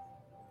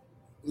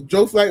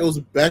 Joe Flacco's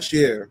best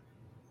year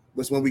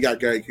was when we got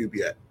Gary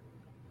Kubiak.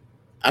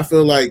 I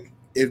feel like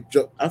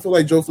Joe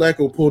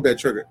Flacco pulled that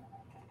trigger.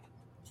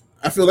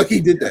 I feel like he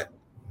did that.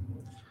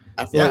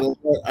 I feel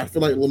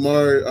like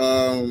Lamar.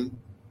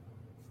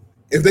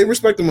 If they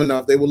respect him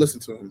enough, they will listen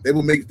to him. They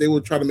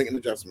will try to make an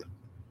adjustment.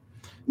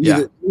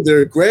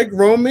 Either Greg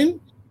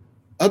Roman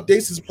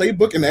updates his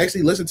playbook and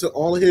actually listen to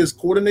all of his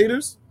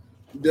coordinators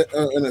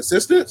and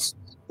assistants,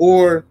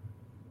 or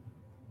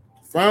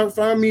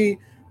find me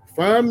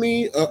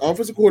an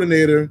offensive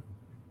coordinator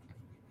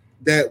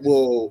that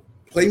will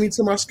play me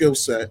to my skill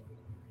set,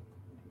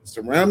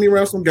 surround me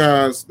around some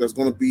guys that's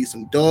going to be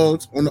some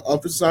dogs on the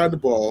offensive side of the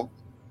ball,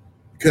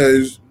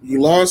 because you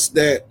lost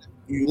your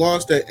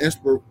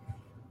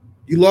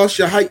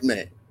hype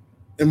man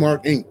in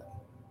Mark Ingram.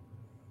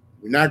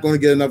 We're not going to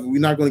get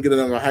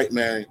another hype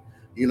man,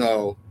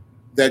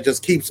 that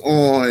just keeps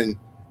on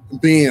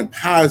being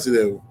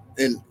positive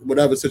in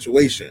whatever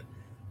situation.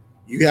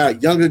 You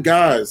got younger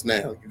guys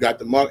now. You got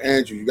the Mark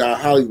Andrews. You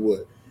got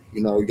Hollywood.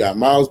 You got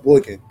Miles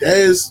Boykin.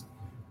 Dez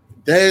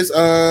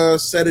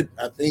said it,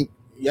 I think,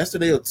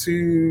 yesterday or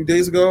 2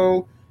 days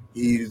ago.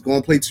 He's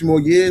going to play 2 more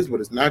years, but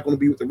it's not going to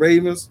be with the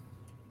Ravens.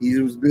 He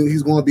was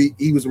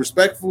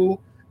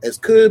respectful as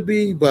could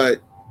be,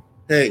 but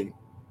hey,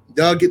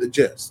 y'all get the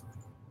gist.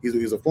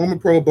 He's a former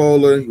Pro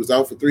Bowler. He was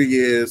out for 3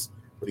 years,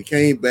 but he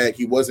came back.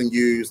 He wasn't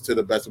used to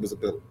the best of his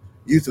ability.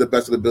 When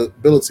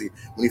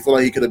he felt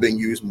like he could have been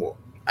used more.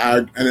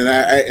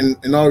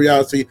 In all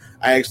reality,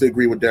 I actually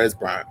agree with Dez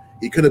Bryant.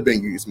 He could have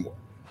been used more.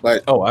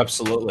 But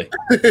absolutely,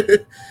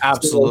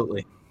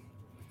 absolutely.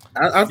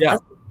 So,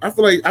 I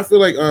feel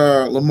like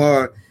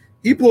Lamar,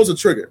 he pulls a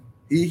trigger.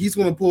 He's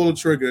going to pull a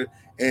trigger,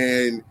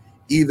 and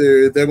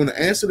either they're going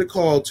to answer the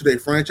call to their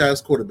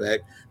franchise quarterback,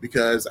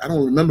 because I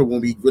don't remember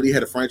when we really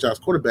had a franchise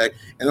quarterback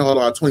in all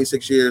our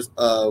 26 years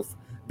of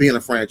being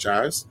a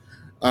franchise,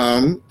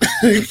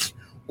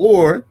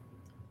 or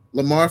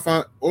Lamar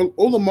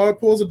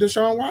pulls a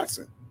Deshaun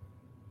Watson.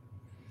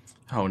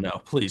 Oh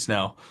no, please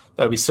no.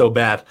 That'd be so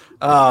bad.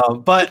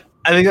 But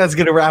I think that's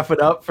gonna wrap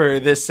it up for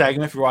this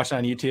segment. If you're watching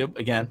on YouTube,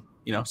 again,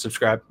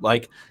 subscribe,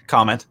 like,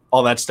 comment,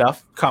 all that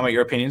stuff. Comment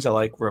your opinions. I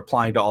like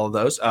replying to all of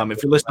those.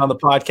 If you're listening on the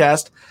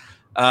podcast,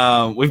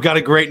 we've got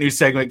a great new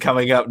segment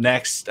coming up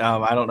next.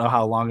 I don't know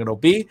how long it'll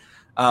be,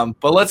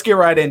 but let's get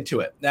right into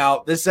it.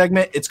 Now, this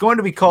segment, it's going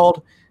to be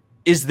called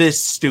 "Is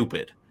This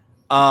Stupid?"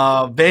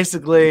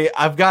 Basically,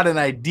 I've got an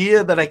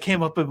idea that I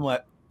came up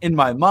in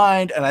my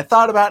mind, and I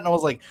thought about it, and I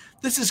was like,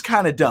 this is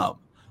kind of dumb.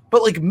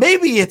 But like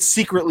maybe it's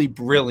secretly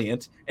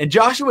brilliant, and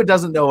Joshua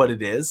doesn't know what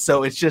it is,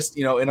 so it's just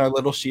in our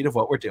little sheet of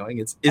what we're doing.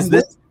 Is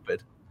this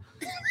stupid?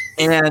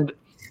 And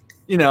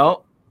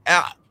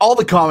all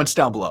the comments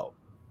down below.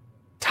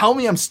 Tell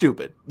me I'm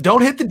stupid.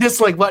 Don't hit the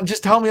dislike button.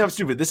 Just tell me I'm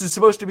stupid. This is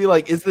supposed to be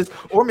like, is this,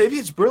 or maybe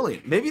it's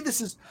brilliant. Maybe this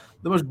is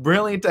the most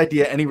brilliant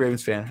idea any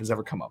Ravens fan has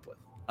ever come up with.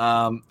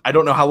 I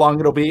don't know how long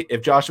it'll be.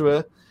 If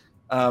Joshua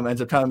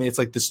ends up telling me it's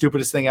like the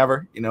stupidest thing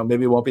ever,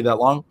 maybe it won't be that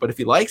long. But if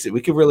he likes it, we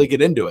could really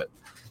get into it.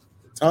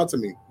 Talk to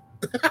me.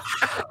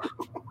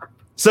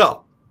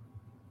 So,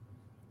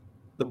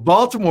 the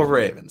Baltimore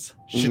Ravens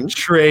should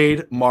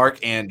trade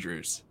Mark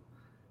Andrews.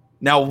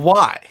 Now,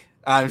 why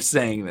I'm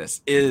saying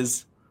this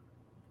is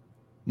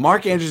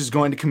Mark Andrews is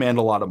going to command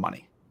a lot of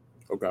money.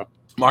 Okay.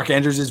 Mark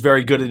Andrews is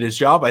very good at his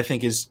job. I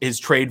think his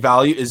trade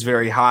value is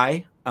very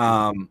high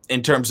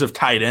in terms of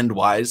tight end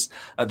wise.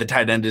 The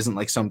tight end isn't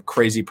like some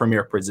crazy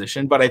premier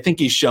position, but I think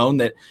he's shown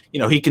that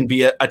he can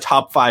be a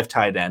top 5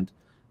 tight end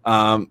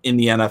in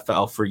the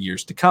NFL for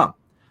years to come.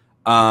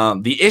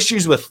 The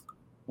issues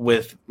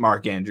with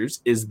Mark Andrews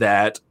is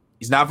that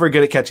he's not very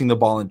good at catching the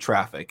ball in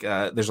traffic.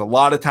 There's a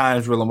lot of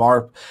times where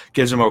Lamar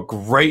gives him a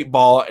great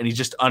ball and he's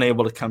just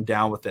unable to come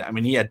down with it. I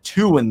mean, he had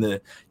 2 in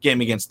the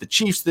game against the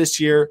Chiefs this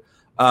year.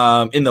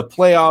 In the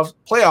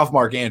playoff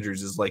Mark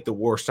Andrews is like the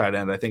worst tight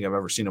end I think I've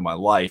ever seen in my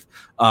life.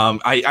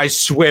 I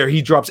swear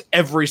he drops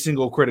every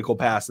single critical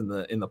pass in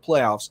the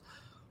playoffs.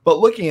 But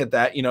looking at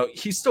that,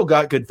 he's still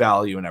got good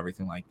value and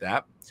everything like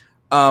that.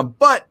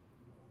 But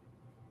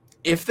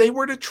if they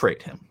were to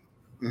trade him,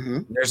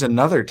 there's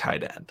another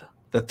tight end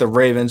that the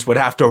Ravens would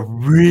have to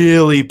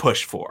really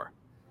push for.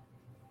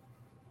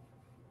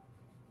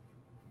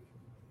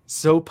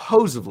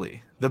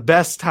 Supposedly the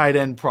best tight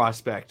end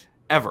prospect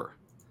ever,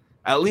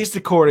 at least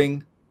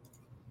according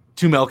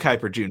to Mel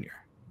Kiper Jr.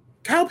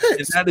 Kyle Pitts.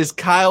 And that is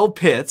Kyle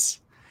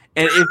Pitts.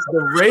 And if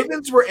the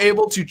Ravens were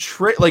able to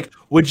trade,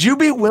 would you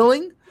be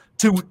willing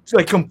to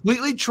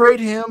completely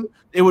trade him?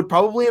 It would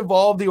probably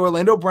involve the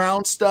Orlando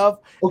Brown stuff.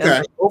 Okay.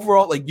 And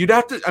overall, you'd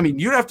have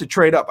to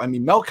trade up. I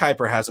mean, Mel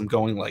Kiper has him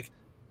going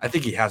I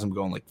think he has him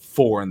going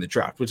 4 in the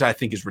draft, which I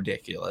think is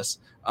ridiculous.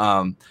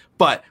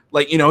 But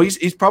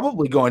he's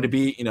probably going to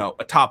be,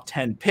 a top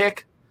 10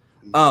 pick.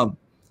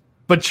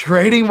 But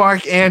trading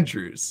Mark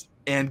Andrews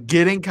and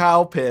getting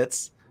Kyle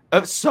Pitts,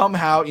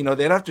 somehow,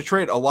 they'd have to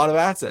trade a lot of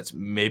assets.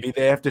 Maybe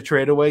they have to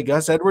trade away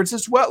Gus Edwards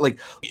as well.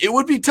 It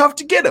would be tough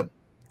to get him.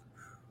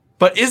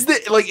 But is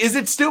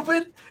it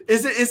stupid?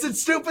 Is it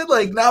stupid?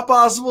 Not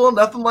possible,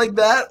 nothing like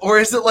that? Or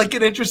is it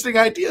an interesting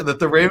idea that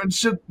the Ravens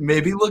should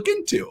maybe look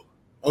into?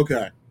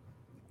 Okay.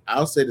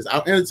 I'll say this.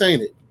 I'll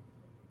entertain it.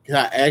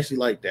 I actually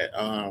like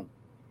that.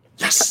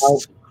 Yes.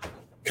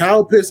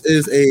 Kyle Pitts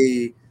is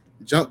a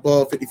jump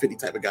ball 50-50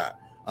 type of guy.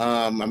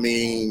 I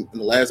mean, in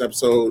the last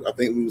episode, I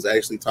think we was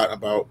actually talking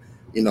about,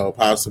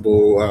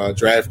 possible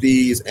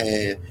draftees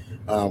and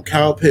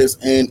Kyle Pitts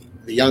and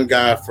the young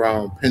guy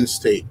from Penn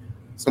State,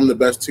 some of the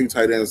best 2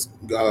 tight ends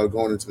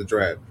going into the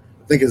draft.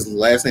 I think his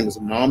last name is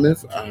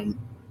Monmouth.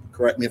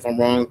 Correct me if I'm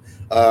wrong,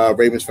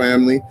 Ravens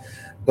family.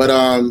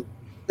 But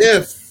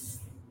if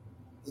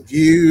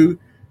you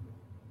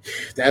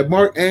that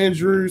Mark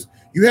Andrews,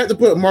 you have to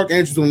put Mark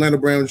Andrews and Orlando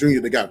Brown Jr.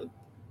 together.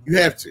 You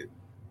have to.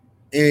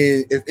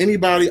 And if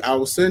anybody, I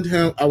will send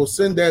those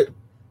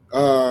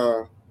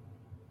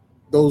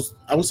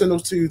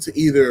 2 to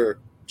either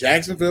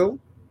Jacksonville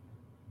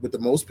with the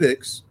most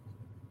picks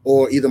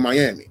or either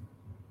Miami.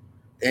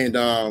 And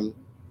I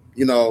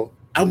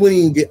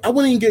wouldn't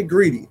even get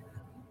greedy.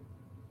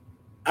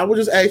 I would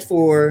just ask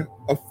for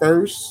a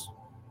first,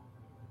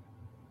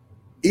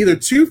 either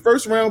 2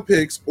 first-round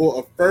picks or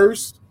a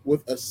first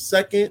with a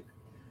second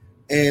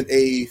and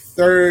a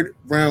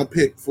third-round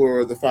pick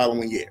for the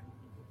following year.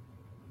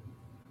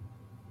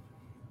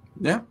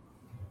 Yeah.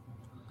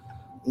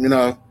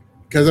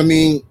 Because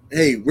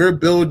hey, we're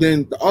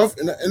building the off,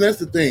 and that's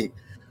the thing.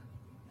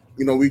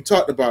 We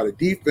talked about it.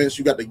 Defense,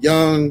 you got the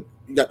young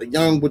with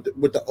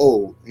the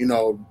old.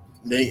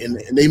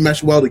 They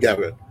mesh well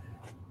together.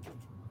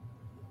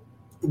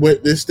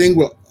 With this thing,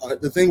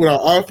 the thing with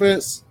our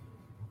offense,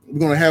 we're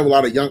gonna have a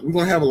lot of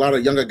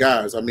younger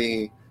guys. I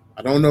mean,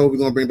 I don't know if we're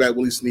gonna bring back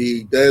Willie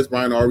Snead. Dez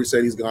Bryant already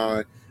said he's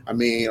gone. I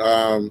mean,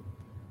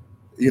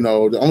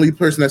 the only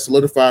person that's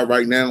solidified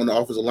right now on the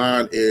offensive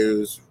line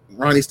is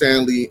Ronnie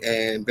Stanley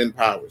and Ben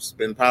Powers.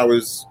 Ben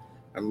Powers,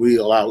 we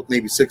allowed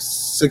maybe six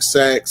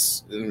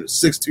sacks,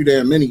 6 too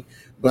damn many,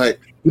 but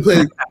he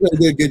played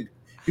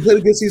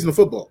a good season of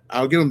football.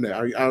 I'll give him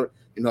that.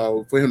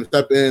 For him to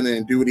step in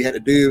and do what he had to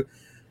do.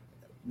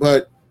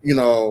 But you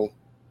know,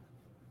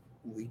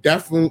 we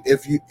definitely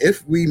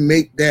if we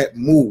make that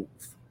move,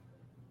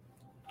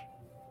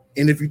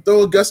 and if you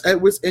throw a Gus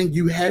Edwards in,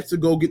 you have to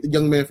go get the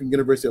young man from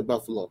University of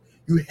Buffalo.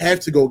 You have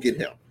to go get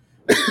him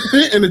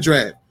in the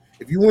draft.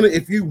 If you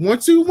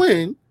want to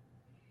win,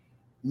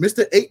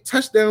 Mr. 8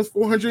 touchdowns,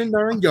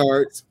 409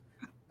 yards,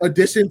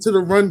 addition to the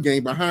run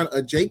game behind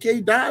a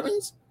J.K.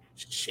 Dobbins,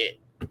 shit,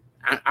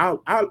 I'm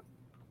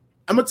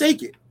gonna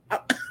take it.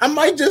 I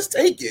might just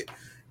take it.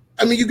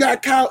 I mean, you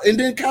got Kyle, and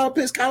then Kyle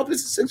Pitts. Kyle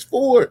Pitts is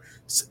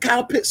 6'4".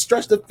 Kyle Pitts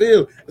stretched the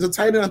field as a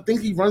tight end. I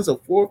think he runs a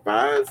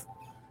 4.5.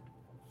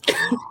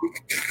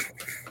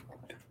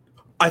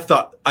 I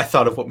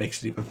thought of what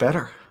makes it even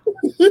better.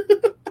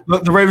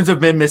 The Ravens have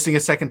been missing a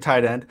second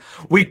tight end.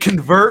 We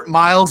convert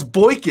Miles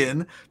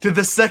Boykin to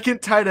the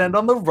second tight end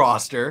on the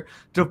roster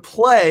to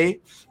play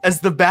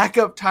as the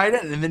backup tight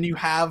end, and then you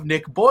have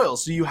Nick Boyle.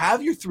 So you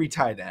have your 3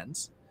 tight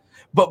ends,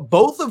 but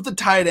both of the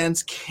tight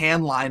ends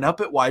can line up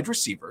at wide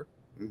receiver.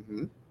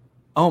 Mm-hmm.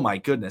 Oh my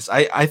goodness.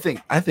 I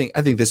think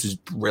this is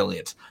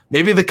brilliant.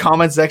 Maybe the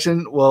comment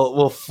section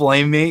will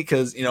flame me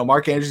because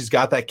Mark Andrews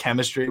got that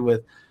chemistry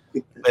with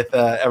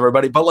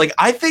everybody. But like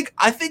I think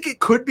it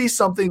could be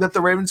something that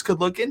the Ravens could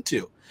look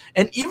into.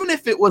 And even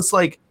if it was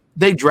like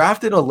they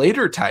drafted a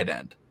later tight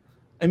end,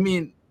 I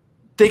mean,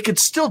 they could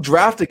still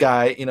draft a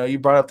guy. You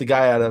brought up the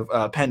guy out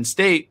of Penn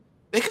State.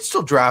 They could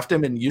still draft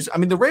him and use. I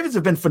mean, the Ravens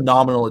have been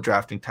phenomenal at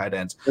drafting tight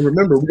ends. And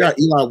remember, we got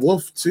Eli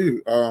Wolf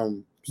too.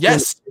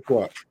 Yes.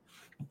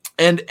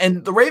 And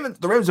the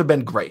Ravens have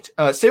been great.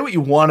 Say what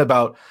you want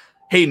about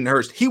Hayden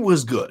Hurst. He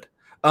was good.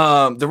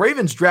 The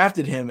Ravens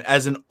drafted him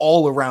as an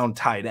all-around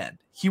tight end.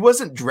 He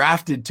wasn't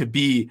drafted to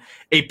be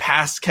a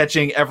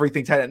pass-catching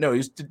everything tight end. No, he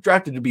was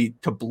drafted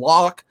to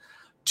block,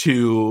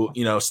 to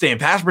stay in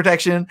pass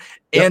protection,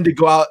 and to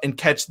go out and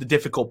catch the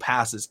difficult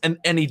passes.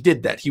 And he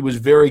did that. He was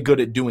very good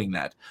at doing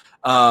that.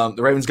 The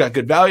Ravens got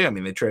good value. I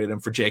mean, they traded him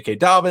for J.K.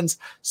 Dobbins.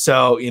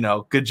 So,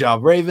 good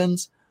job,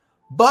 Ravens.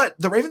 But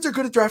the Ravens are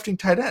good at drafting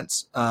tight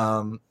ends.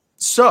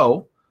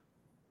 So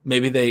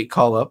maybe they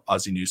call up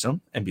Ozzie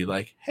Newsome and be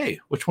like, hey,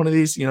 which one of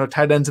these,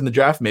 tight ends in the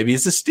draft maybe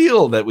is a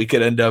steal that we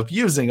could end up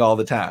using all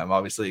the time?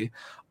 Obviously,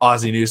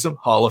 Ozzie Newsome,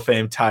 Hall of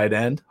Fame tight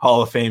end,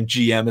 Hall of Fame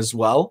GM as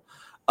well.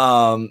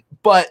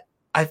 But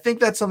I think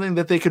that's something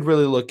that they could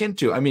really look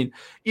into. I mean,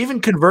 even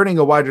converting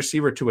a wide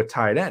receiver to a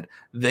tight end,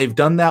 they've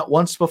done that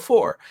once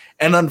before.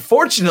 And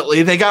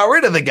unfortunately, they got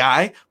rid of the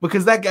guy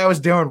because that guy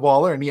was Darren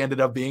Waller, and he ended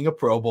up being a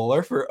Pro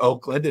Bowler for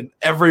Oakland. And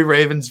every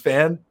Ravens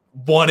fan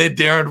wanted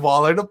Darren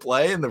Waller to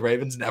play, and the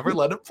Ravens never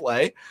let him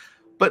play.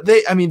 But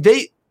they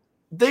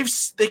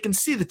can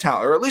see the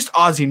talent, or at least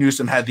Ozzie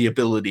Newsome had the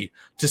ability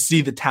to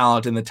see the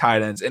talent in the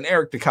tight ends. And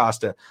Eric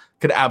DeCosta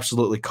could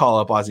absolutely call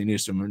up Ozzie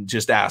Newsome and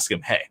just ask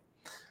him, hey,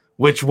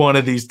 which one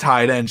of these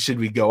tight ends should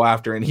we go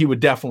after? And he would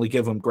definitely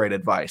give him great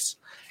advice.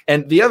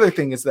 And the other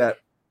thing is that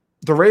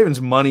the Ravens'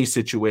 money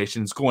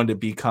situation is going to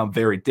become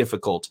very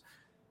difficult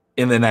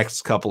in the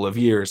next couple of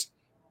years.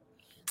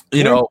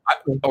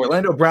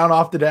 Orlando Brown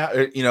off the bat,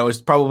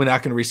 is probably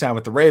not going to re-sign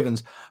with the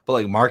Ravens, but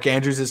like Mark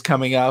Andrews is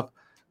coming up.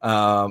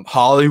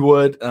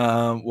 Hollywood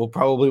will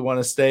probably want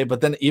to stay,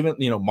 but then even,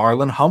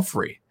 Marlon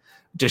Humphrey,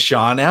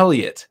 Deshaun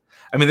Elliott.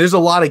 I mean, there's a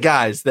lot of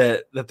guys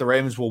that the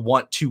Ravens will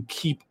want to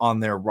keep on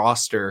their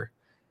roster,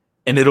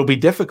 and it'll be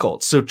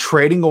difficult. So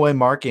trading away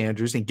Mark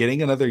Andrews and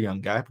getting another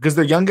young guy, because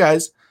their young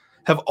guys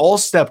have all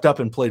stepped up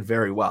and played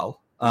very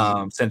well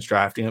since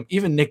drafting him.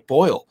 Even Nick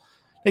Boyle.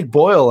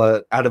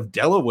 Out of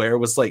Delaware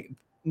was like,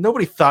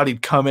 nobody thought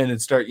he'd come in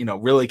and start,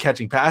 really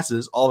catching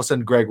passes. All of a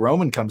sudden, Greg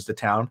Roman comes to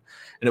town,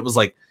 and it was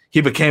like he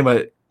became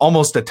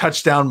almost a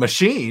touchdown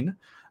machine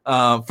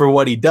for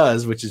what he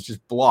does, which is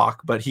just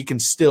block, but he can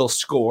still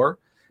score.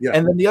 Yeah.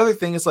 And then the other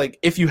thing is, like,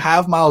 if you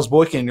have Miles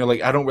Boykin, you're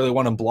like, I don't really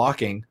want him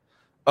blocking.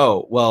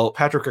 Oh, well,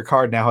 Patrick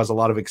Ricard now has a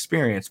lot of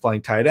experience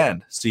playing tight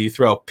end. So you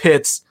throw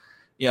Pitts,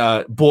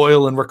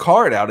 Boyle, and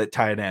Ricard out at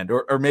tight end,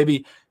 or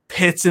maybe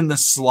Pitts in the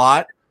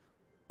slot,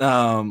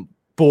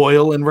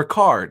 Boyle and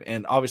Ricard.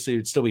 And obviously, it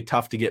would still be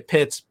tough to get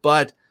Pitts,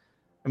 but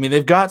I mean,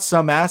 they've got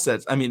some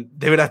assets. I mean,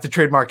 they would have to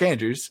trade Mark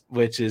Andrews,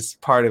 which is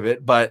part of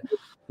it, but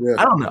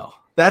I don't know.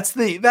 That's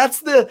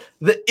the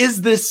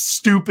is this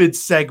stupid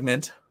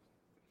segment.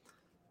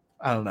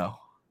 I don't know.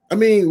 I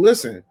mean,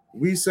 listen,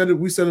 we said it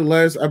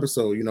last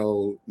episode,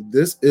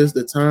 this is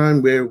the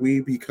time where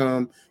we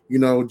become,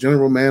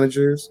 general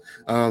managers.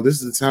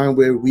 This is the time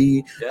where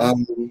we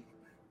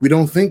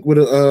don't think with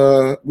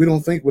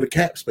a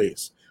cap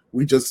space.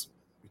 We just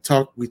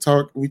talk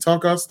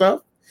our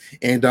stuff,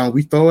 and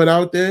we throw it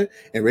out there.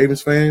 And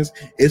Ravens fans,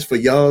 it's for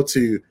y'all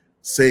to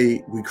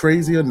say we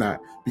crazy or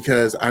not,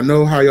 because I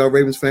know how y'all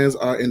Ravens fans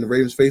are in the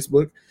Ravens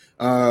Facebook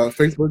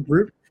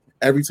group.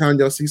 Every time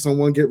y'all see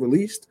someone get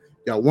released,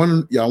 y'all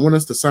want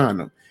us to sign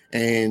them.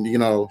 And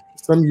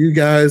some of you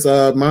guys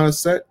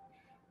mindset,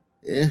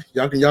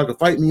 y'all can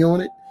fight me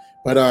on it,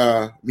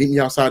 but meet me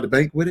outside the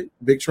bank with it.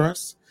 Big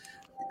trust.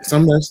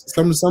 Some of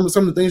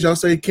the things y'all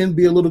say can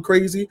be a little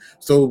crazy,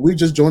 so we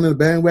just joining the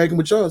bandwagon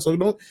with y'all. So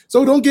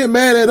don't get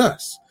mad at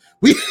us.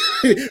 We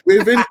we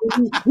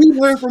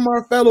learn from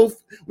our fellow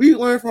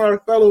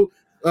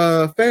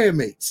fan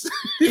mates.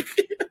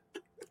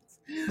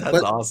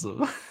 That's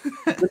awesome.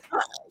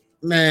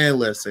 Man,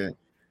 listen.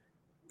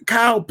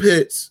 Kyle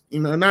Pitts,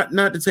 not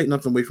to take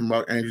nothing away from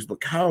Mark Andrews,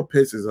 but Kyle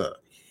Pitts is a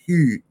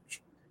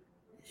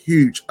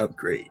huge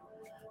upgrade.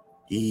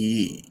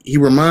 He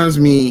reminds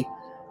me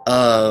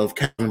of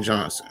Calvin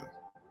Johnson.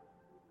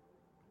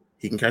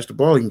 He can catch the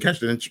ball. He can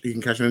catch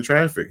it in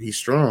traffic. He's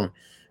strong.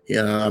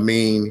 I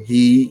mean,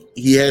 he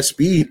has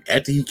speed.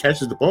 After he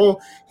catches the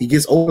ball, he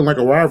gets open like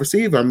a wide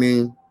receiver. I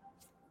mean,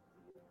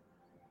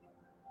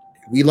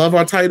 we love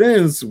our tight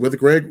ends with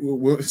Greg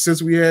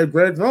since we had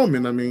Greg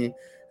Roman. I mean,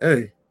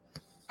 hey.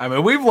 I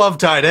mean, we've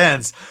loved tight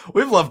ends.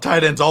 We've loved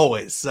tight ends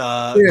always,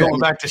 going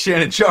back to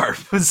Shannon Sharpe.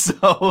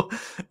 So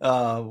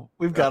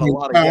we've got a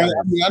lot of guys.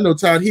 I know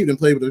Todd Heaton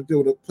played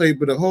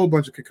with a whole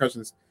bunch of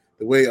concussions.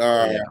 The way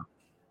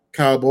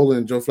Kyle Bolin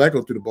and Joe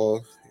Flacco threw the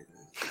ball.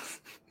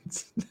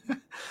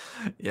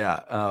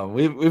 Yeah,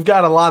 we've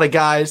got a lot of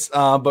guys.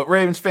 But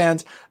Ravens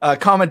fans,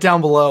 comment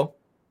down below.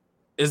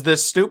 Is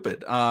this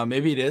stupid?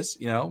 Maybe it is,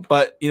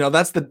 but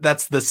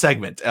that's the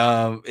segment.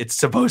 It's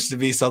supposed to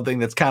be something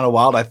that's kind of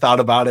wild. I thought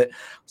about it.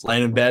 I was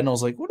laying in bed and I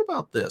was like, what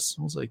about this?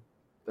 I was like,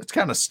 that's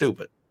kind of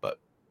stupid, but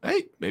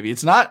hey, maybe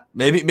it's not.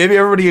 Maybe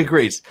everybody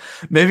agrees.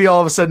 Maybe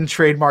all of a sudden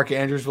trademark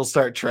Andrews will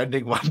start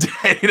trending one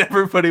day and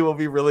everybody will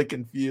be really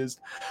confused.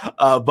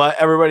 But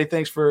everybody,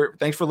 thanks for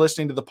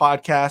listening to the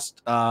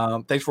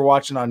podcast. Thanks for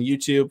watching on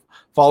YouTube.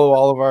 Follow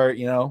all of our,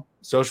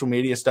 social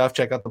media stuff,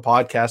 check out the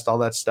podcast, all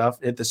that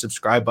stuff. Hit the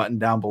subscribe button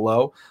down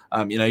below.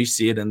 You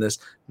see it in this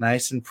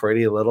nice and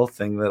pretty little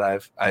thing that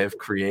I have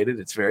created.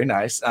 It's very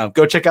nice.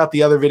 Go check out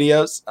the other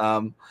videos.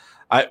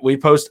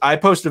 I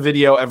post a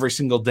video every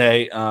single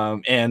day,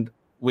 and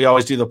we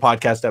always do the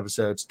podcast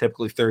episodes,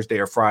 typically Thursday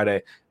or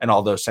Friday, and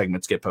all those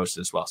segments get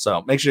posted as well.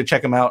 So make sure to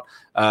check them out,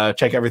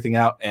 check everything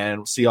out, and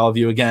we'll see all of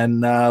you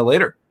again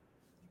later.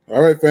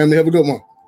 All right, family, have a good one.